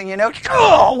the next thing you know,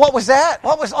 oh, what was that?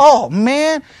 Oh,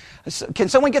 man. Can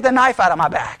someone get the knife out of my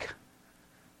back?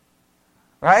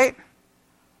 Right?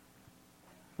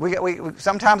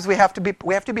 Sometimes we have to be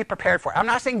prepared for it. I'm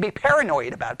not saying be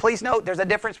paranoid about it. Please note there's a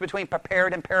difference between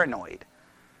prepared and paranoid.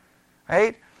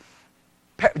 Right?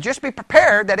 Just be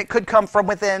prepared that it could come from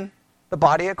within the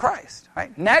body of Christ.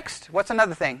 Right? Next, what's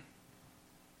another thing?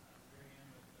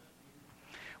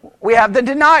 We have the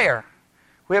denier.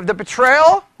 We have the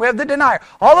betrayal. We have the denier.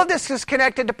 All of this is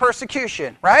connected to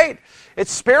persecution, right?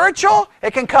 It's spiritual.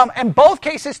 It can come, and both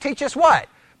cases teach us what?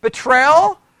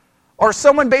 Betrayal, or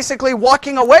someone basically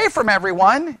walking away from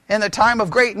everyone in the time of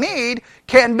great need,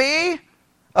 can be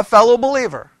a fellow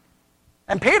believer.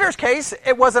 In Peter's case,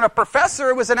 it wasn't a professor,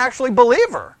 it was an actually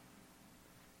believer.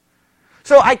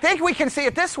 So I think we can see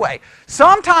it this way.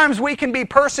 Sometimes we can be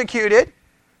persecuted,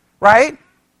 right,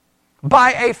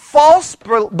 by a false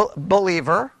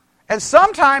believer, and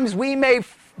sometimes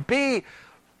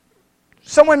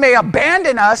someone may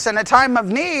abandon us in a time of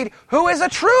need who is a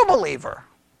true believer.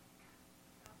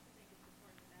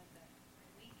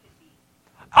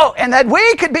 Oh, and that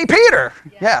we could be Peter.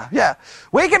 Yeah.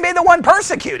 We can be the one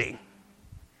persecuting.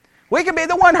 We can be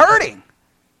the one hurting.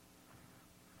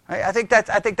 I think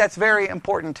that's very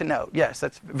important to note. Yes,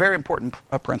 that's a very important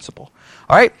principle.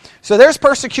 All right, so there's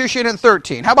persecution in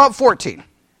 13. How about 14?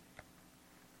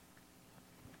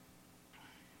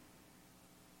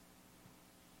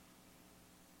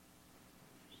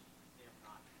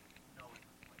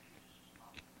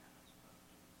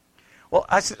 Well,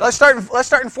 let's start in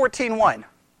 14:1.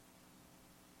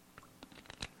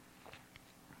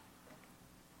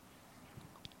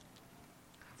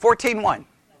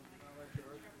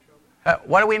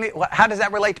 What do we need? How does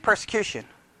that relate to persecution?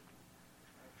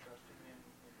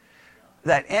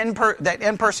 That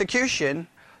in persecution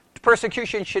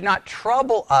should not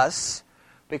trouble us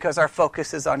because our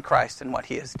focus is on Christ and what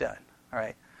He has done. All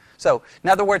right. So, in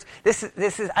other words, this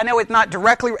is. I know it's not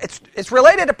directly. It's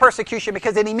related to persecution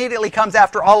because it immediately comes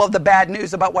after all of the bad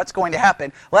news about what's going to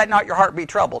happen. Let not your heart be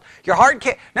troubled. Your heart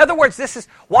can't. In other words, this is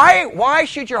why. Why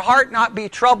should your heart not be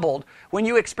troubled when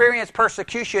you experience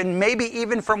persecution, maybe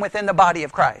even from within the body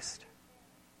of Christ?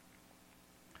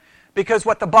 Because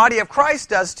what the body of Christ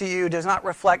does to you does not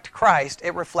reflect Christ;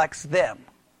 it reflects them.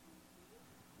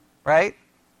 Right?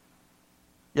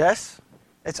 Yes.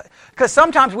 It's because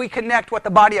sometimes we connect what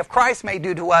the body of Christ may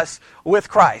do to us with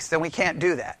Christ, and we can't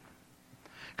do that.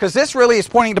 Because this really is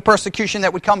pointing to persecution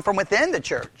that would come from within the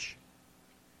church.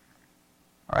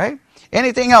 All right?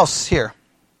 Anything else here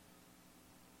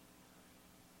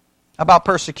about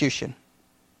persecution?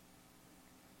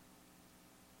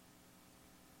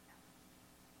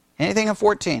 Anything in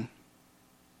 14?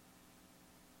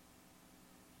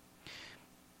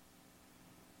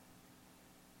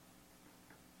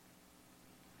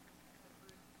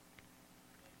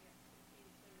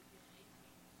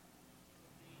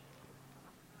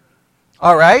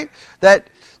 All right,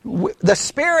 that the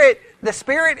Spirit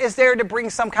is there to bring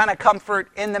some kind of comfort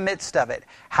in the midst of it.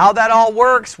 How that all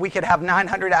works, we could have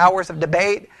 900 hours of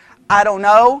debate. I don't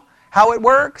know how it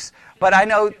works, but I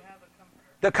know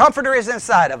the Comforter is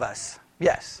inside of us.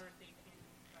 Yes.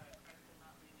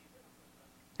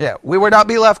 Yeah, we would not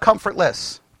be left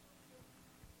comfortless.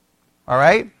 All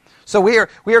right? So we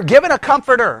are given a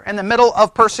comforter in the middle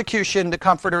of persecution. The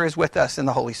comforter is with us in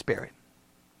the Holy Spirit.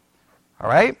 All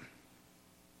right?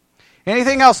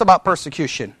 Anything else about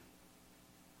persecution?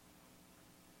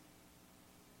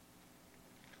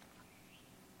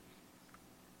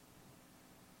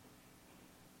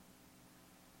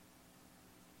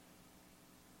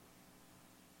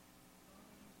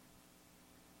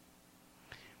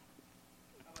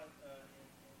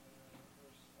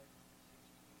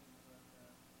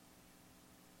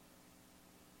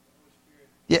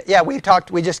 Yeah, we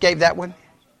just gave that one.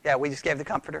 Yeah, we just gave the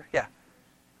comforter. Yeah.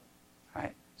 All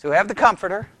right. So we have the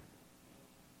comforter.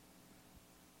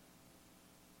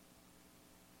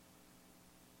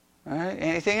 All right.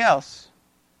 Anything else?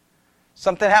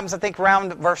 Something happens, I think,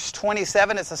 around verse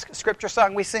 27. It's a scripture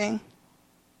song we sing.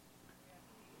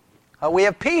 We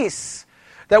have peace.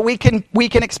 That we can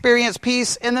experience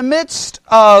peace in the midst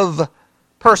of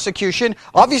persecution.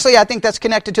 Obviously, I think that's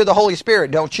connected to the Holy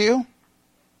Spirit, don't you?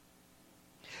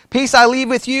 Peace I leave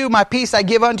with you, my peace I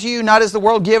give unto you, not as the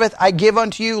world giveth, I give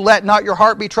unto you. Let not your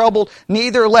heart be troubled,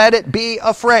 neither let it be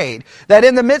afraid. That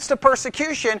in the midst of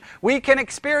persecution, we can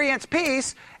experience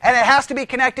peace, and it has to be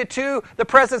connected to the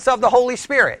presence of the Holy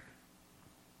Spirit.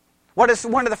 What is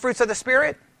one of the fruits of the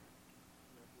Spirit?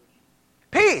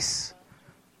 Peace.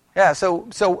 Yeah, so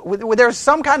there's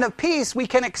some kind of peace we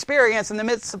can experience in the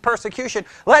midst of persecution.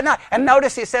 And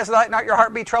notice he says, let not your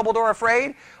heart be troubled or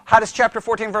afraid. How does chapter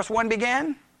 14, verse 1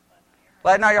 begin?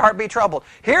 Let not your heart be troubled.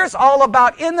 Here's all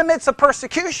about, in the midst of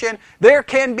persecution, there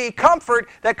can be comfort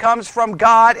that comes from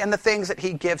God and the things that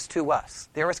He gives to us.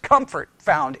 There is comfort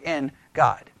found in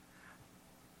God.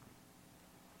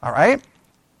 All right?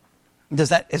 Is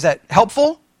that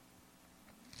helpful?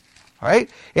 All right?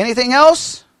 Anything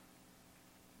else?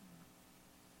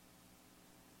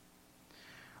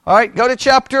 All right, go to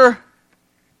chapter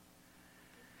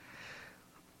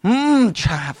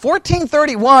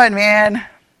 1431, man.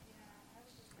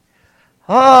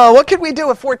 Oh, what could we do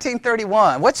with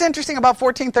 1431? What's interesting about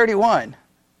 1431?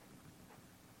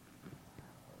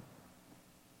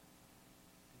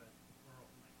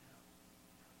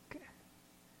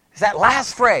 Is that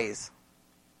last phrase.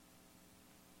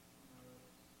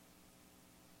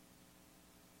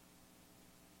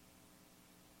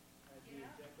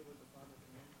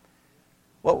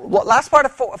 What last part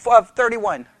of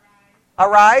 31?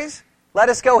 Arise, let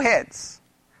us go hence.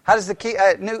 How does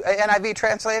the new NIV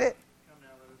translate it?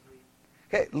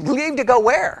 Okay, leave to go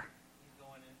where?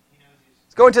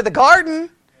 He's going to the garden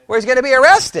where he's going to be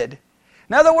arrested.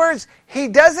 In other words, he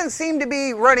doesn't seem to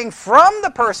be running from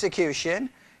the persecution.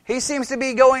 He seems to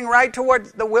be going right toward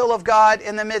the will of God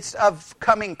in the midst of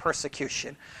coming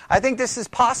persecution. I think this is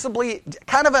possibly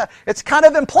it's kind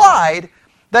of implied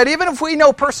that even if we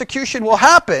know persecution will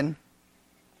happen,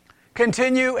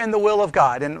 continue in the will of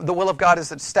God. And the will of God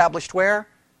is established where?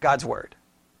 God's Word.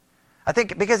 I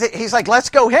think because he's like, let's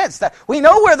go hence. We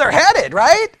know where they're headed,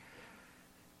 right?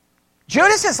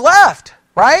 Judas has left,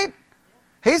 right?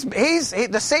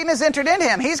 The Satan has entered in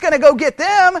him. He's going to go get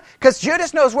them because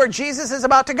Judas knows where Jesus is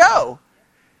about to go.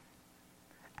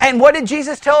 And what did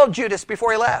Jesus tell Judas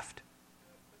before he left?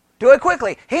 Do it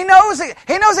quickly. He knows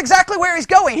exactly where he's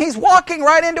going. He's walking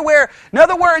right into where, in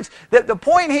other words, the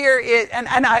point here is, and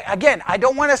I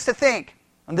don't want us to think,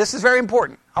 and this is very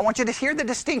important. I want you to hear the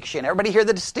distinction. Everybody hear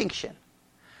the distinction.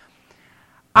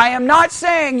 I am not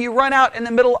saying you run out in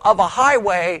the middle of a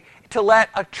highway to let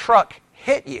a truck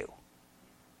hit you.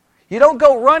 You don't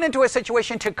go run into a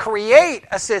situation to create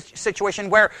a situation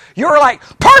where you're like,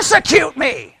 persecute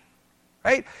me.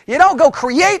 Right? You don't go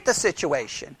create the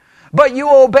situation. But you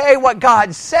obey what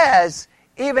God says,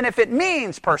 even if it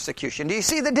means persecution. Do you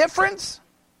see the difference?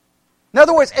 In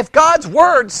other words, if God's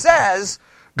Word says,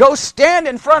 go stand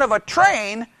in front of a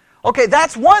train, okay,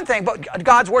 that's one thing, but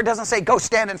God's Word doesn't say go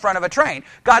stand in front of a train.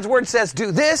 God's Word says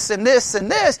do this and this and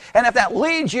this, and if that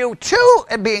leads you to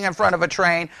being in front of a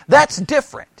train, that's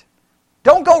different.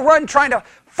 Don't go run trying to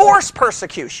force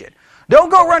persecution. Don't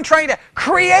go run trying to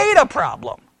create a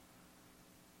problem.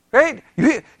 Right?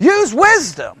 Use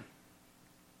wisdom.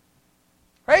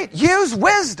 Right? Use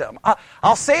wisdom.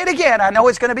 I'll say it again. I know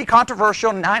it's going to be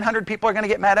controversial. 900 people are going to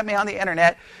get mad at me on the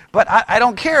internet. But I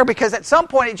don't care because at some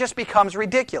point it just becomes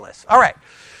ridiculous. All right.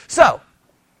 So,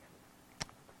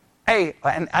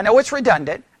 and I know it's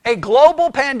redundant. A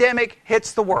global pandemic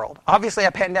hits the world. Obviously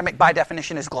a pandemic by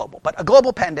definition is global. But a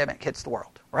global pandemic hits the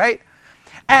world. Right?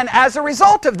 And as a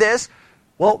result of this,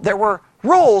 well, there were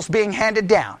rules being handed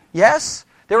down. Yes?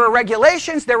 There were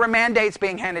regulations, there were mandates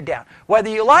being handed down. Whether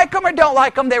you like them or don't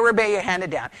like them, they were being handed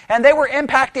down. And they were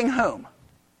impacting whom?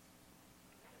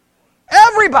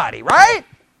 Everybody, right?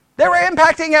 They were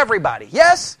impacting everybody,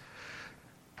 yes?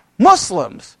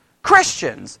 Muslims,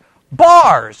 Christians,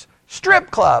 bars,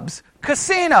 strip clubs,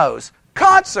 casinos,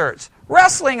 concerts,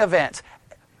 wrestling events,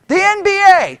 the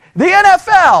NBA, the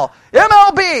NFL,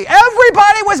 MLB,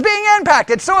 everybody was being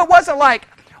impacted. So it wasn't like,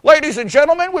 ladies and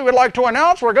gentlemen, we would like to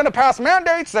announce we're going to pass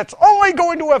mandates that's only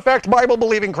going to affect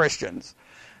Bible-believing Christians.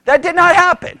 That did not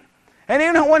happen. And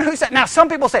anyone who said, now some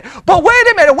people say, but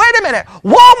wait a minute,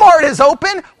 Walmart is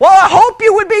open. Well, I hope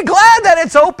you would be glad that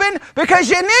it's open because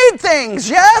you need things,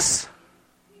 yes?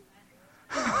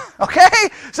 Okay?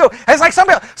 So it's like so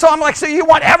I'm like, so you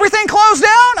want everything closed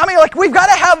down? I mean, like, we've got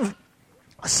to have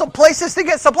some places to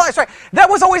get supplies, right? That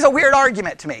was always a weird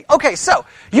argument to me. Okay, so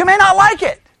you may not like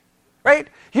it, right?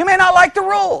 You may not like the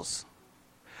rules.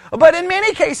 But in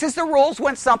many cases, the rules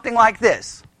went something like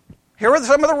this. Here are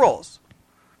some of the rules.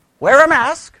 Wear a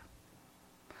mask,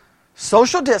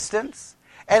 social distance,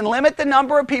 and limit the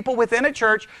number of people within a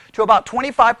church to about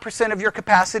 25% of your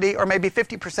capacity or maybe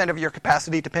 50% of your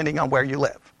capacity depending on where you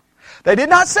live. They did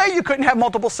not say you couldn't have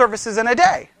multiple services in a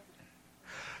day.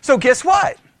 So guess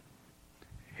what?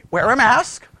 Wear a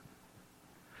mask.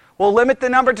 We'll limit the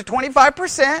number to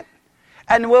 25%,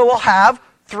 and we will have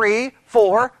 3,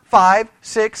 4, 5,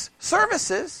 6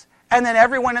 services, and then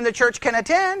everyone in the church can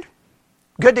attend.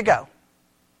 Good to go.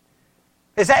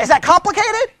 Is that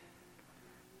complicated?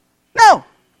 No.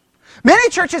 Many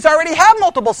churches already have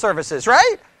multiple services,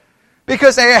 right?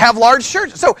 Because they have large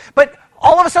churches. So, but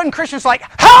all of a sudden Christians are like,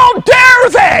 how dare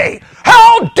they?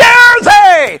 How dare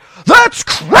they? That's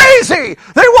crazy.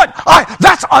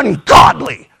 That's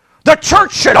ungodly. The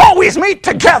church should always meet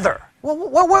together.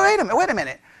 Well, wait a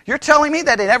minute. You're telling me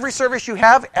that in every service you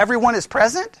have, everyone is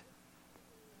present?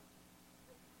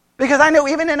 Because I know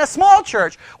even in a small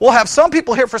church, we'll have some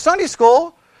people here for Sunday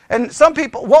school, and some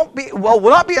people will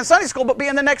not be in Sunday school, but be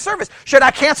in the next service. Should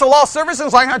I cancel all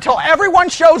services until everyone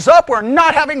shows up? We're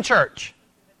not having church.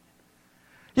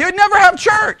 You'd never have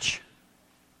church.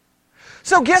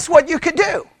 So guess what you could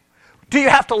do? Do you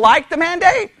have to like the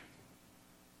mandate?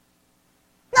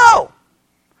 No.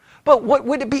 But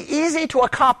would it be easy to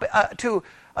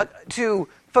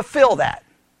fulfill that?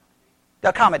 To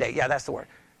accommodate, yeah, that's the word.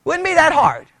 Wouldn't be that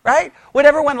hard, right? Would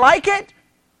everyone like it?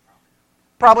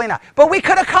 Probably not. But we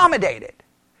could accommodate it.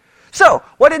 So,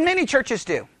 what did many churches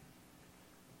do?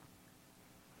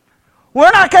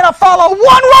 We're not going to follow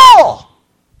one rule.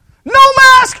 No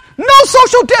mask, no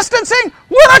social distancing.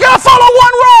 We're not going to follow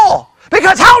one rule.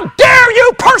 Because how dare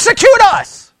you persecute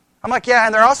us? I'm like, yeah,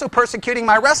 and they're also persecuting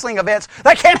my wrestling events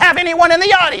that can't have anyone in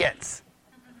the audience.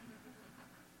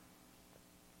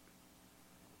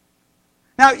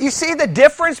 Now, you see the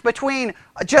difference between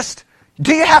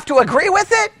do you have to agree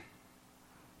with it?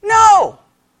 No.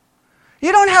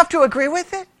 You don't have to agree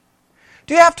with it.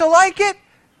 Do you have to like it?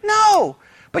 No.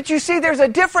 But you see, there's a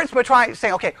difference between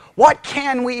saying, okay, what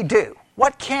can we do?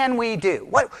 What can we do?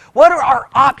 What are our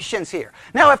options here?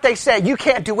 Now, if they say you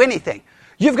can't do anything,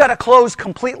 you've got to close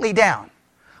completely down.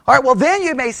 All right, well, then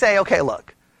you may say, okay,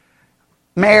 look,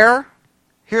 Mayor,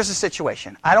 here's the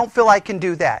situation. I don't feel I can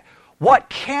do that. What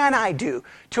can I do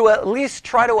to at least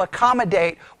try to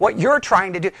accommodate what you're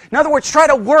trying to do? In other words, try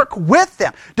to work with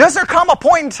them. Does there come a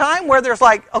point in time where there's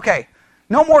like, okay,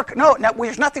 no,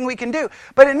 there's nothing we can do.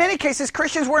 But in many cases,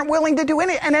 Christians weren't willing to do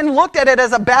anything and then looked at it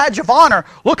as a badge of honor.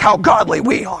 Look how godly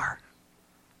we are.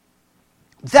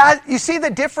 That, you see the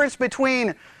difference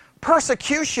between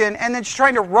persecution and then just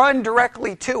trying to run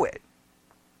directly to it.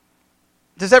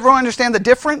 Does everyone understand the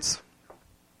difference?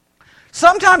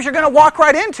 Sometimes you're going to walk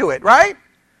right into it, right?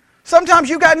 Sometimes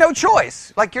you got no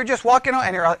choice. Like you're just walking on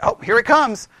and you're like, oh, here it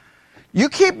comes. You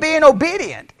keep being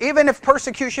obedient, even if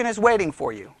persecution is waiting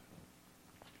for you.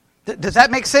 Does that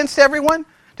make sense to everyone?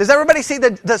 Does everybody see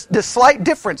the slight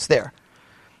difference there?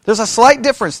 There's a slight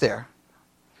difference there.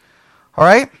 All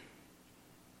right?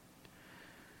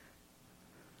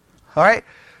 All right?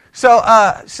 So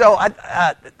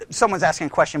someone's asking a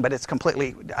question, but it's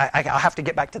completely, I'll have to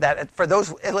get back to that. For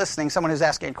those listening, someone who's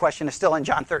asking a question is still in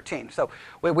John 13. So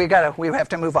we have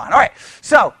to move on. All right.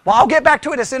 So, I'll get back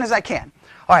to it as soon as I can.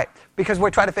 All right. Because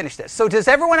we're trying to finish this. So does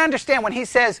everyone understand when he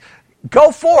says,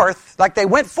 go forth, like they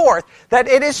went forth, that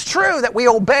it is true that we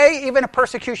obey even if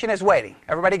persecution is waiting?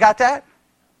 Everybody got that?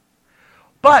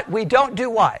 But we don't do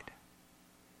what?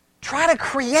 Try to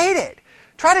create it.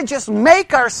 Try to just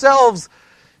make ourselves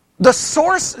the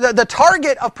source, the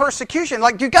target of persecution.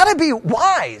 Like, you got to be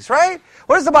wise, right?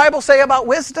 What does the Bible say about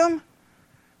wisdom?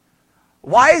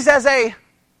 Wise as a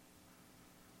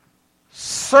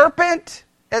serpent,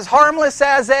 as harmless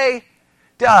as a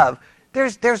dove.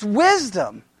 There's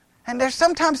wisdom, and there's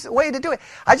sometimes a way to do it.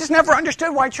 I just never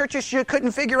understood why churches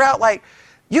couldn't figure out, like,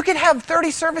 you could have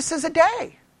 30 services a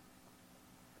day.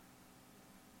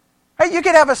 Hey,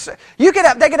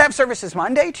 they could have services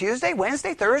Monday, Tuesday,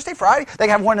 Wednesday, Thursday, Friday. They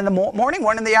can have one in the morning,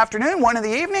 one in the afternoon, one in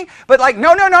the evening. But like,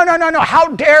 no. How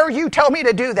dare you tell me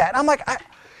to do that? I'm like,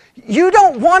 you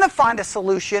don't want to find a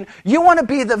solution. You want to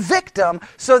be the victim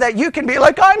so that you can be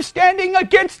like, I'm standing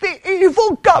against the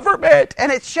evil government.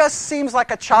 And it just seems like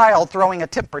a child throwing a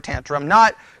temper tantrum,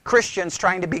 not Christians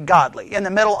trying to be godly in the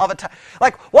middle of a time.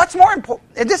 Like, what's more important?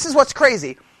 And this is what's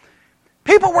crazy.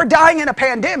 People were dying in a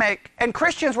pandemic, and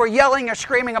Christians were yelling or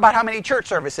screaming about how many church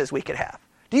services we could have.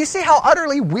 Do you see how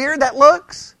utterly weird that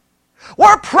looks?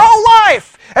 We're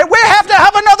pro-life, and we have to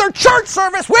have another church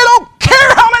service. We don't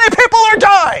care how many people are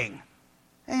dying.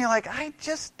 And you're like, I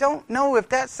just don't know if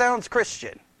that sounds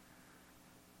Christian.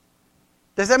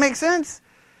 Does that make sense?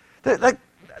 Like,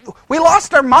 we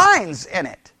lost our minds in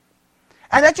it.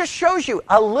 And that just shows you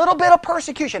a little bit of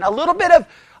persecution, a little bit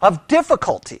of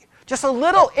difficulty. Just a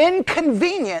little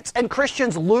inconvenience, and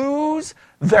Christians lose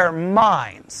their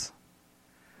minds.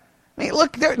 I mean,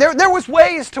 look, there was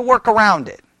ways to work around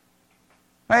it,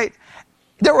 right?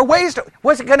 There were ways to.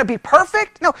 Was it going to be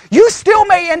perfect? No. You still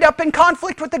may end up in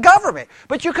conflict with the government,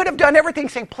 but you could have done everything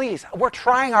saying, please, we're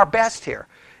trying our best here.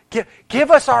 Give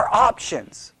us our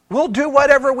options. We'll do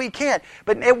whatever we can.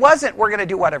 But it wasn't, we're going to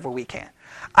do whatever we can.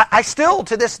 I still,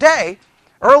 to this day,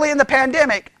 early in the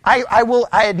pandemic, I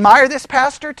admire this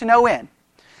pastor to no end.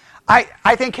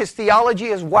 I think his theology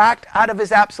is whacked out of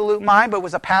his absolute mind, but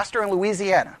was a pastor in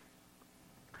Louisiana.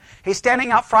 He's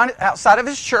standing outside of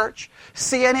his church.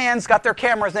 CNN's got their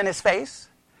cameras in his face.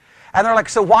 And they're like,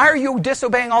 so why are you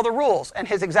disobeying all the rules? And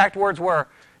his exact words were,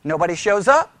 nobody shows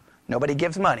up, nobody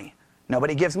gives money.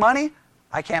 Nobody gives money,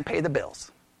 I can't pay the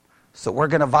bills. So we're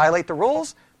going to violate the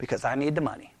rules because I need the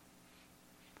money.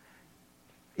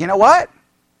 You know what?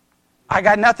 I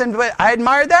got nothing but, I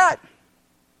admire that.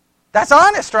 That's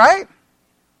honest, right?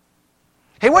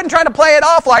 He wouldn't try to play it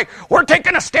off like, we're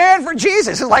taking a stand for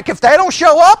Jesus. It's like, if they don't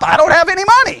show up, I don't have any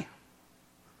money.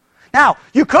 Now,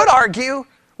 you could argue,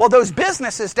 well, those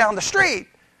businesses down the street,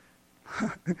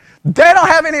 they don't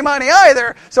have any money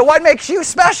either, so what makes you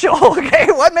special? Okay,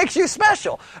 what makes you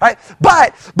special? All right?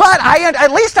 But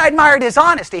at least I admired his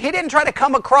honesty. He didn't try to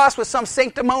come across with some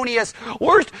sanctimonious,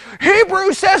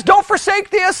 Hebrews says don't forsake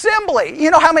the assembly.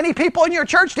 You know how many people in your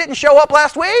church didn't show up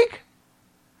last week?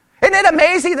 Isn't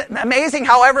it amazing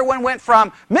how everyone went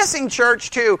from missing church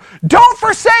to don't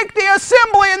forsake the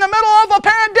assembly in the middle of a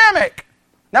pandemic?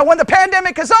 Now, when the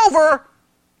pandemic is over,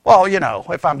 well, you know,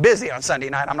 if I'm busy on Sunday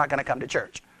night, I'm not going to come to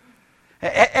church.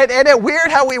 And it's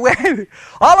weird how we went.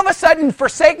 All of a sudden,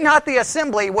 forsake not the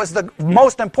assembly was the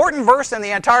most important verse in the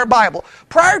entire Bible.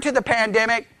 Prior to the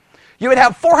pandemic, you would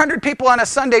have 400 people on a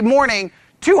Sunday morning,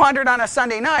 200 on a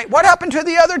Sunday night. What happened to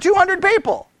the other 200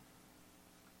 people?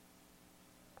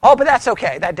 Oh, but that's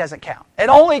okay. That doesn't count. It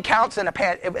only counts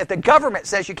if the government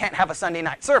says you can't have a Sunday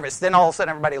night service, then all of a sudden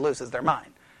everybody loses their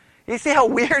mind. You see how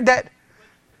weird that...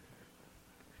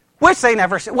 Which they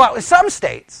never say. Well, some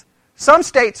states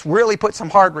really put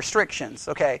some hard restrictions,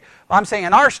 okay? I'm saying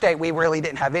in our state, we really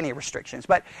didn't have any restrictions.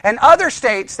 But in other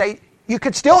states, you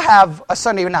could still have a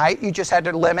Sunday night. You just had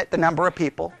to limit the number of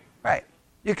people, right?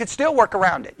 You could still work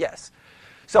around it, yes.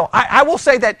 So I will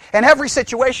say that in every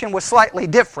situation was slightly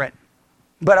different.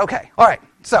 But okay, all right.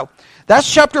 So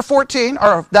that's chapter 14,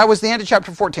 or that was the end of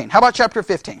chapter 14. How about chapter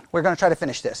 15? We're going to try to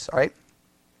finish this, all right?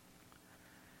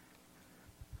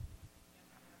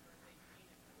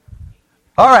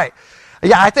 All right.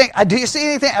 Yeah, I think, do you see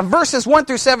anything? Verses 1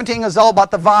 through 17 is all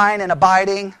about the vine and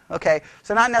abiding. Okay,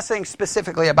 so not necessarily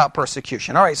specifically about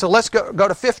persecution. All right, so let's go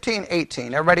to 15,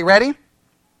 18. Everybody ready?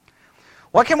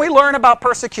 What can we learn about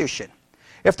persecution?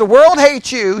 If the world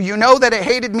hates you, you know that it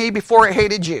hated me before it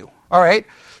hated you. All right,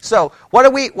 so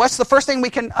what's the first thing we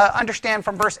can understand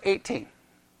from verse 18?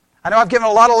 I know I've given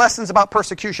a lot of lessons about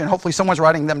persecution. Hopefully someone's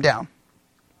writing them down.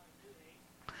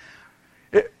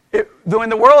 When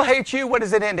the world hates you, what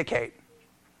does it indicate?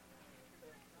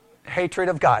 Hatred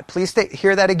of God. Please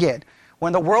hear that again.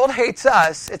 When the world hates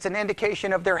us, it's an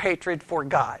indication of their hatred for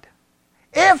God.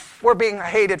 If we're being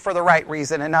hated for the right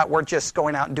reason and not we're just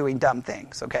going out and doing dumb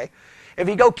things, okay? If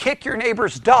you go kick your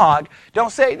neighbor's dog,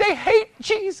 don't say, they hate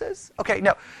Jesus. Okay,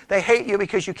 no. They hate you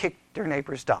because you kicked their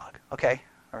neighbor's dog, okay?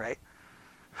 All right?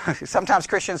 Sometimes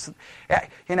Christians,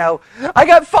 you know, I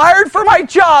got fired from my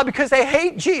job because they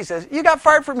hate Jesus. You got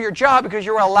fired from your job because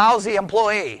you're a lousy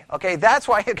employee. Okay, that's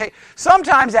why, okay.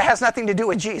 Sometimes it has nothing to do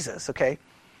with Jesus, okay?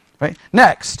 Right?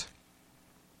 Next.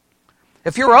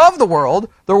 If you're of the world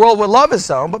would love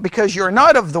his own, but because you're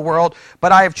not of the world,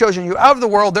 but I have chosen you out of the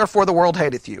world, therefore the world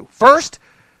hateth you. First,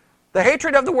 the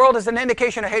hatred of the world is an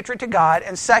indication of hatred to God.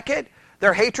 And second,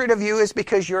 their hatred of you is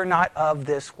because you're not of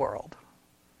this world.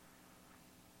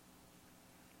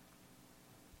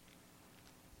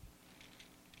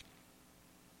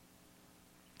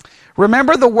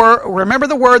 Remember the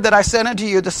word that I said unto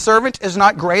you, the servant is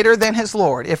not greater than his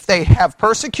Lord. If they have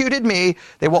persecuted me,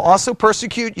 they will also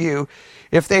persecute you.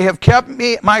 If they have kept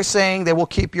my saying, they will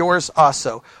keep yours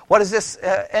also. What does this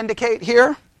indicate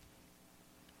here?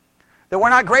 That we're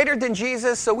not greater than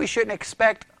Jesus, so we shouldn't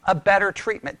expect a better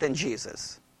treatment than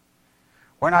Jesus.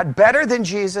 We're not better than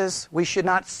Jesus, we should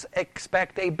not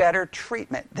expect a better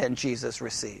treatment than Jesus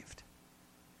received.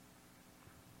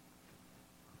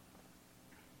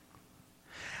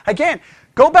 Again,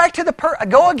 go back to the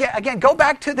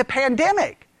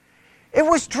pandemic. It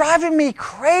was driving me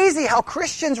crazy how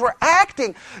Christians were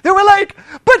acting. They were like,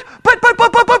 but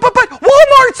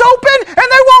Walmart's open and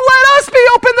they won't let us be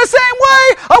open the same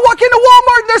way. I walk into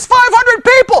Walmart and there's 500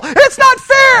 people. It's not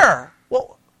fair.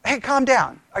 Well, hey, calm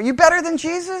down. Are you better than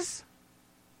Jesus?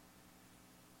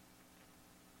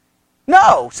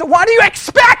 No. So why do you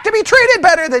expect to be treated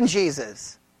better than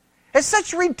Jesus? It's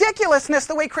such ridiculousness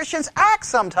the way Christians act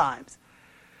sometimes.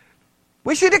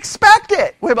 We should expect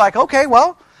it. We're like, okay,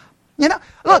 well,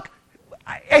 look,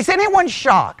 is anyone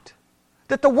shocked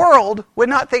that the world would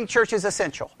not think church is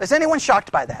essential? Is anyone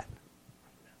shocked by that?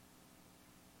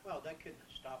 Well, that couldn't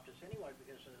have stopped us anyway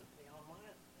because of the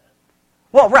online.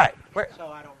 Well, right. So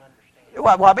I don't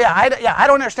understand. Well, yeah, I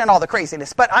don't understand all the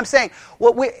craziness, but I'm saying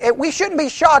we shouldn't be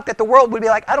shocked that the world would be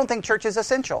like, I don't think church is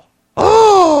essential.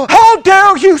 Oh, how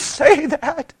dare you say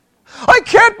that? I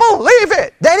can't believe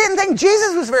it. They didn't think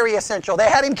Jesus was very essential. They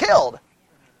had him killed.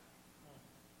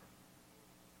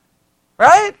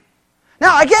 Right?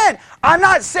 Now, again, I'm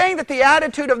not saying that the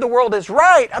attitude of the world is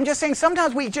right. I'm just saying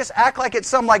sometimes we just act like it's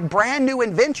some brand new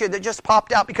invention that just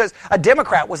popped out because a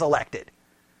Democrat was elected.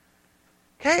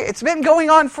 Okay? It's been going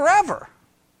on forever.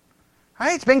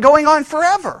 Right? It's been going on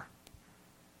forever.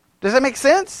 Does that make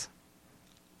sense?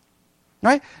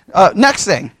 Right? Next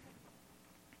thing.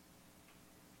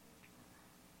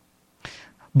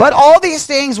 But all these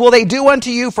things will they do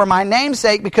unto you for my name's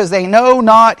sake, because they know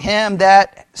not him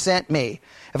that sent me.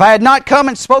 If I had not come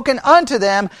and spoken unto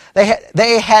them,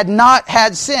 they had not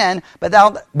had sin, but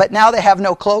now they have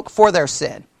no cloak for their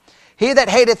sin. He that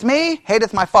hateth me,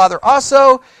 hateth my Father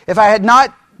also. If I had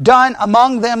not done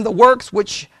among them the works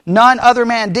which none other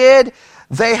man did,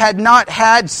 they had not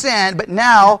had sin, but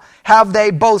now have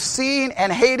they both seen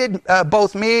and hated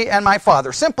both me and my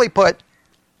Father. Simply put,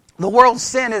 the world's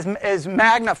sin is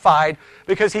magnified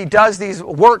because he does these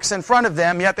works in front of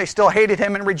them, yet they still hated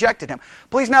him and rejected him.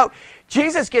 Please note,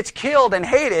 Jesus gets killed and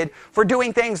hated for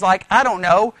doing things like,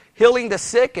 healing the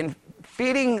sick and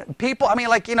feeding people.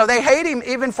 They hate him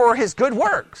even for his good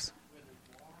works.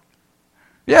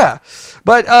 Yeah,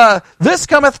 but this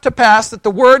cometh to pass that the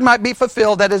word might be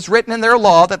fulfilled that is written in their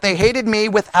law, that they hated me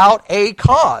without a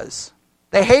cause.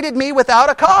 They hated me without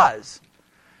a cause.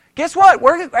 Guess what?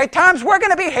 At times we're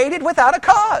going to be hated without a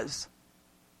cause.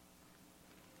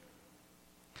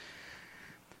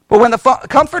 But when the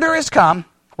Comforter is come,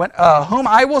 whom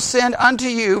I will send unto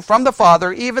you from the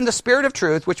Father, even the Spirit of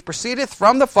truth, which proceedeth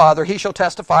from the Father, he shall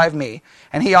testify of me.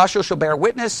 And he also shall bear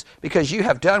witness, because you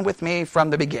have done with me from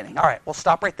the beginning. All right, we'll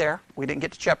stop right there. We didn't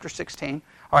get to chapter 16.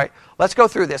 All right, let's go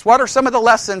through this. What are some of the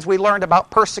lessons we learned about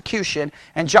persecution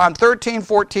in John 13,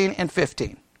 14, and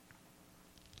 15?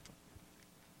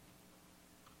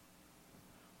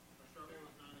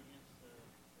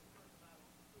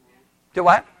 Do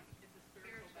what?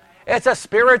 It's a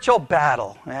spiritual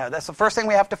battle. Yeah, that's the first thing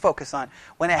we have to focus on.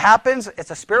 When it happens,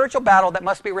 it's a spiritual battle that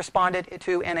must be responded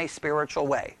to in a spiritual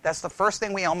way. That's the first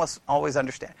thing we almost always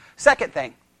understand. Second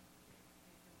thing.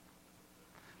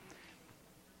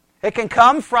 It can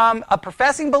come from a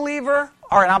professing believer,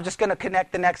 and I'm just going to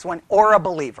connect the next one, or a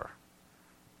believer.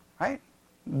 Right?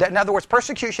 In other words,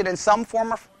 persecution in some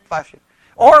form or fashion.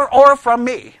 Or from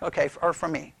me. Okay, or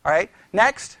from me. All right?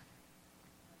 Next.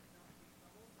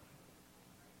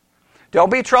 Don't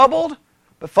be troubled,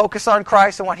 but focus on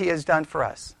Christ and what he has done for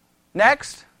us.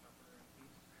 Next.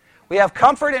 We have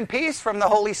comfort and peace from the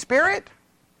Holy Spirit.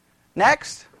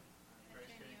 Next.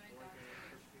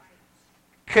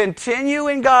 Continue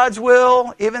in God's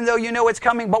will, even though you know it's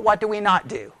coming, but what do we not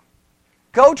do?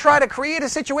 Go try to create a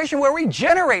situation where we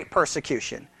generate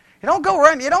persecution. You don't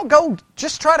go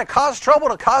just try to cause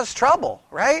trouble,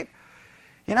 right?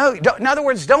 In other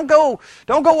words, don't go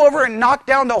over and knock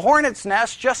down the hornet's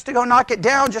nest just to go knock it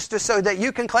down, so that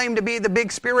you can claim to be the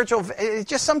big spiritual.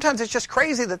 Sometimes it's just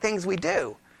crazy the things we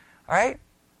do. All right?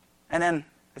 And then,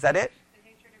 is that it?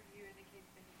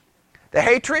 The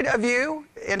hatred of you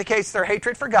indicates their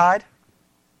hatred for God.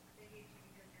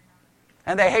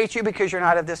 And they hate you because you're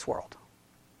not of this world.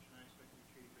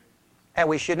 And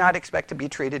we should not expect to be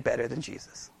treated better than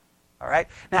Jesus. All right?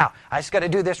 Now, I just got to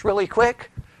do this really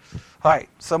quick. All right,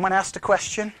 someone asked a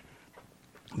question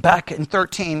back in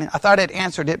 13. I thought I'd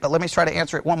answered it, but let me try to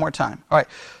answer it one more time. All right,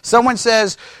 someone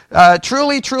says,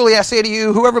 truly, truly, I say to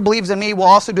you, whoever believes in me will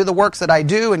also do the works that I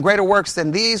do, and greater works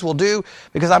than these will do,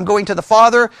 because I'm going to the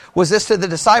Father. Was this to the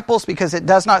disciples? Because it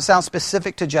does not sound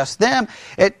specific to just them.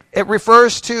 It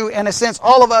refers to, in a sense,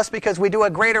 all of us, because we do a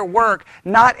greater work,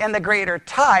 not in the greater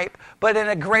type, but in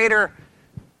a greater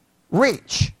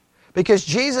reach. Because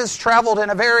Jesus traveled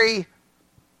in a very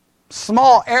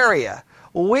small area.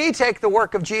 We take the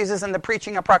work of Jesus and the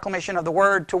preaching and proclamation of the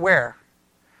word to where?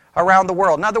 Around the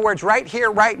world. In other words, right here,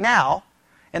 right now,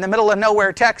 in the middle of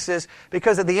nowhere, Texas,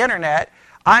 because of the internet,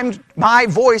 my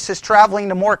voice is traveling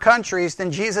to more countries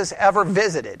than Jesus ever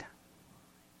visited.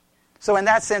 So in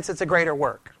that sense, it's a greater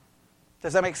work.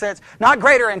 Does that make sense? Not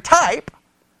greater in type,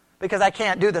 because I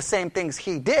can't do the same things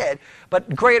he did,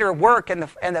 but greater work in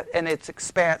its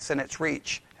expanse and its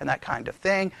reach and that kind of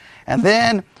thing. And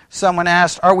then someone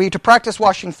asked, are we to practice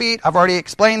washing feet? I've already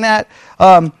explained that.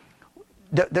 We're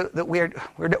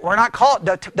not called,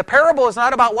 the parable is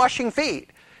not about washing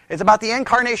feet. It's about the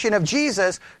incarnation of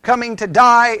Jesus coming to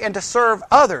die and to serve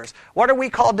others. What are we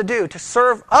called to do? To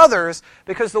serve others,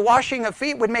 because the washing of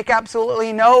feet would make absolutely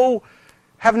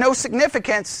have no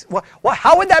significance. Well,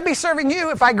 how would that be serving you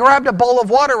if I grabbed a bowl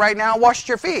of water right now and washed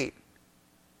your feet?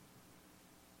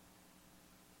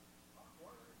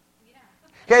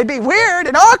 It'd be weird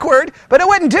and awkward, but it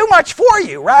wouldn't do much for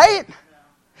you, right?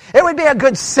 It would be a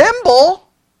good symbol.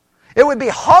 It would be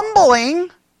humbling,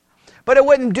 but it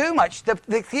wouldn't do much.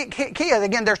 The key,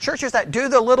 again, there's churches that do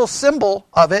the little symbol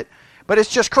of it, but it's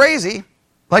just crazy.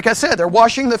 Like I said, they're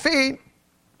washing the feet,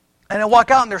 and they'll walk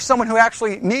out, and there's someone who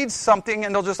actually needs something,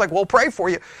 and they'll just we'll pray for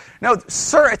you. No,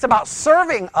 sir, it's about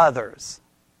serving others.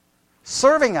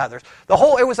 Serving others.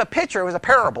 It was a picture. It was a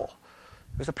parable.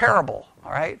 It was a parable,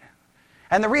 all right?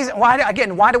 And the reason,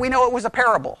 why do we know it was a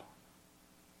parable?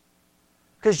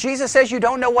 Because Jesus says you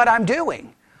don't know what I'm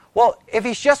doing. Well, if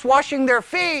he's just washing their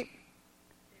feet,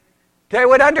 they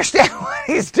would understand what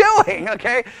he's doing,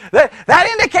 okay? That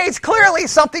indicates clearly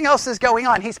something else is going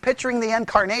on. He's picturing the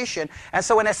incarnation. And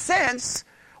so in a sense,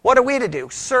 what are we to do?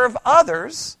 Serve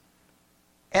others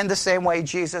in the same way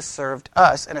Jesus served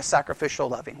us, in a sacrificial,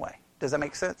 loving way. Does that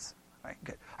make sense? All right,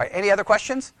 good. All right, any other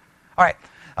questions? All right.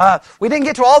 We didn't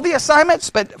get to all the assignments,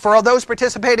 but for all those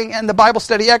participating in the Bible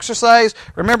study exercise,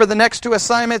 remember the next two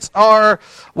assignments are,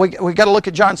 we got to look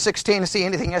at John 16 to see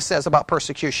anything it says about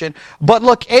persecution. But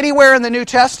look anywhere in the New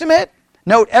Testament,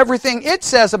 note everything it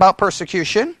says about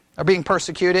persecution, or being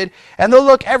persecuted, and they'll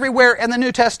look everywhere in the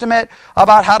New Testament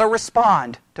about how to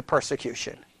respond to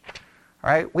persecution. All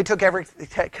right, we took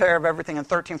care of everything in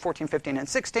 13, 14, 15, and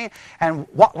 16, and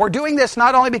we're doing this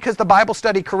not only because the Bible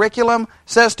study curriculum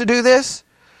says to do this.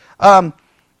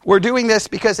 We're doing this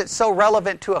because it's so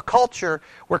relevant to a culture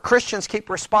where Christians keep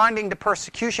responding to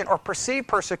persecution or perceive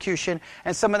persecution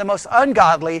in some of the most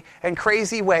ungodly and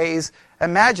crazy ways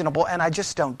imaginable, and I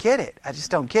just don't get it.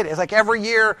 It's like every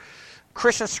year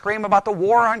Christians scream about the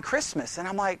war on Christmas, and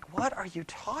I'm like, what are you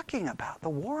talking about? The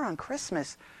war on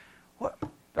Christmas? What?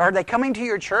 Are they coming to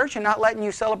your church and not letting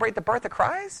you celebrate the birth of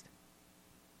Christ?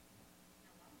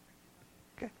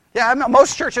 Yeah,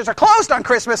 most churches are closed on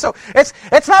Christmas, so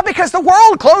it's not because the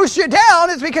world closed you down.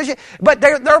 It's because but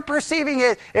they're perceiving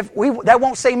it. They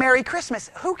won't say Merry Christmas.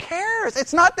 Who cares?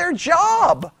 It's not their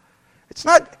job. It's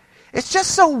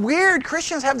just so weird.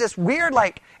 Christians have this weird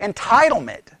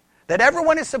entitlement that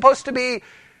everyone is supposed to be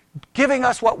giving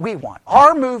us what we want.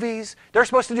 Our movies, they're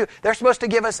supposed to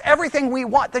give us everything we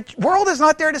want. The world is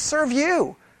not there to serve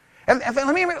you. And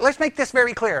let's make this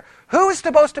very clear. Who is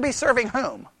supposed to be serving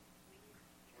whom?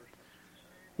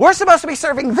 We're supposed to be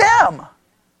serving them.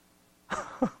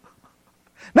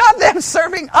 Not them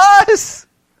serving us.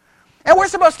 And we're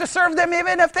supposed to serve them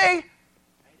even if they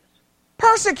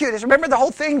persecute us. Remember the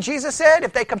whole thing Jesus said,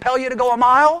 if they compel you to go a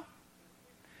mile?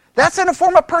 That's in a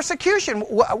form of persecution.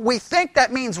 We think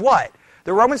that means what?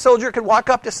 The Roman soldier could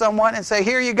walk up to someone and say,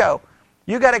 here you go.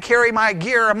 You got to carry my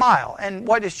gear a mile. And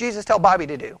what does Jesus tell Bobby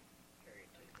to do?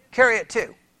 Carry it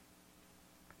too.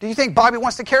 Do you think Bobby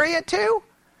wants to carry it too?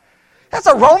 That's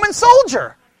a Roman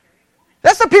soldier.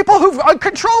 That's the people who have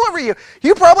control over you.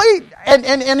 You probably, and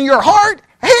in your heart,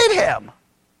 hate him.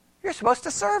 You're supposed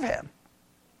to serve him.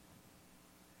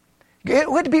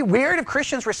 Would it be weird if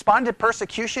Christians responded to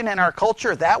persecution in our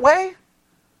culture that way?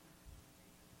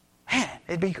 Man,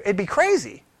 it'd be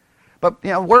crazy. But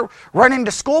we're running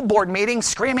to school board meetings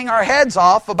screaming our heads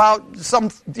off about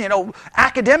some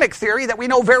academic theory that we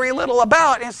know very little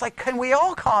about. And it's like, can we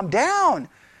all calm down?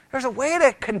 There's a way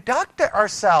to conduct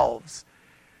ourselves.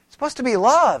 It's supposed to be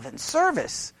love and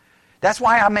service. That's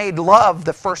why I made love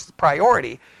the first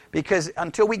priority, because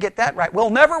until we get that right,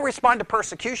 we'll never respond to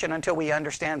persecution until we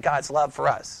understand God's love for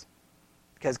us.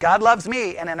 Because God loves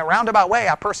me, and in a roundabout way,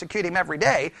 I persecute him every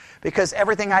day because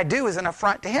everything I do is an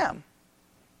affront to him.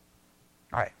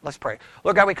 All right, let's pray.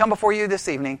 Lord God, we come before you this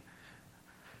evening.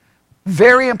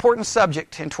 Very important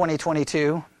subject in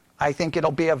 2022. I think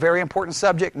it'll be a very important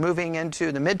subject moving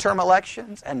into the midterm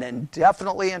elections, and then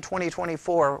definitely in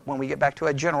 2024 when we get back to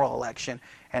a general election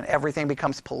and everything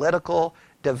becomes political,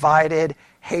 divided,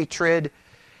 hatred.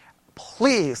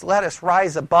 Please let us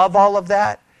rise above all of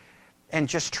that and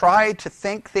just try to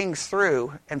think things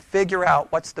through and figure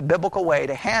out what's the biblical way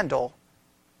to handle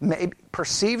maybe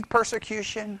perceived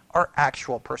persecution or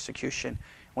actual persecution.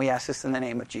 We ask this in the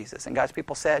name of Jesus. And God's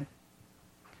people said,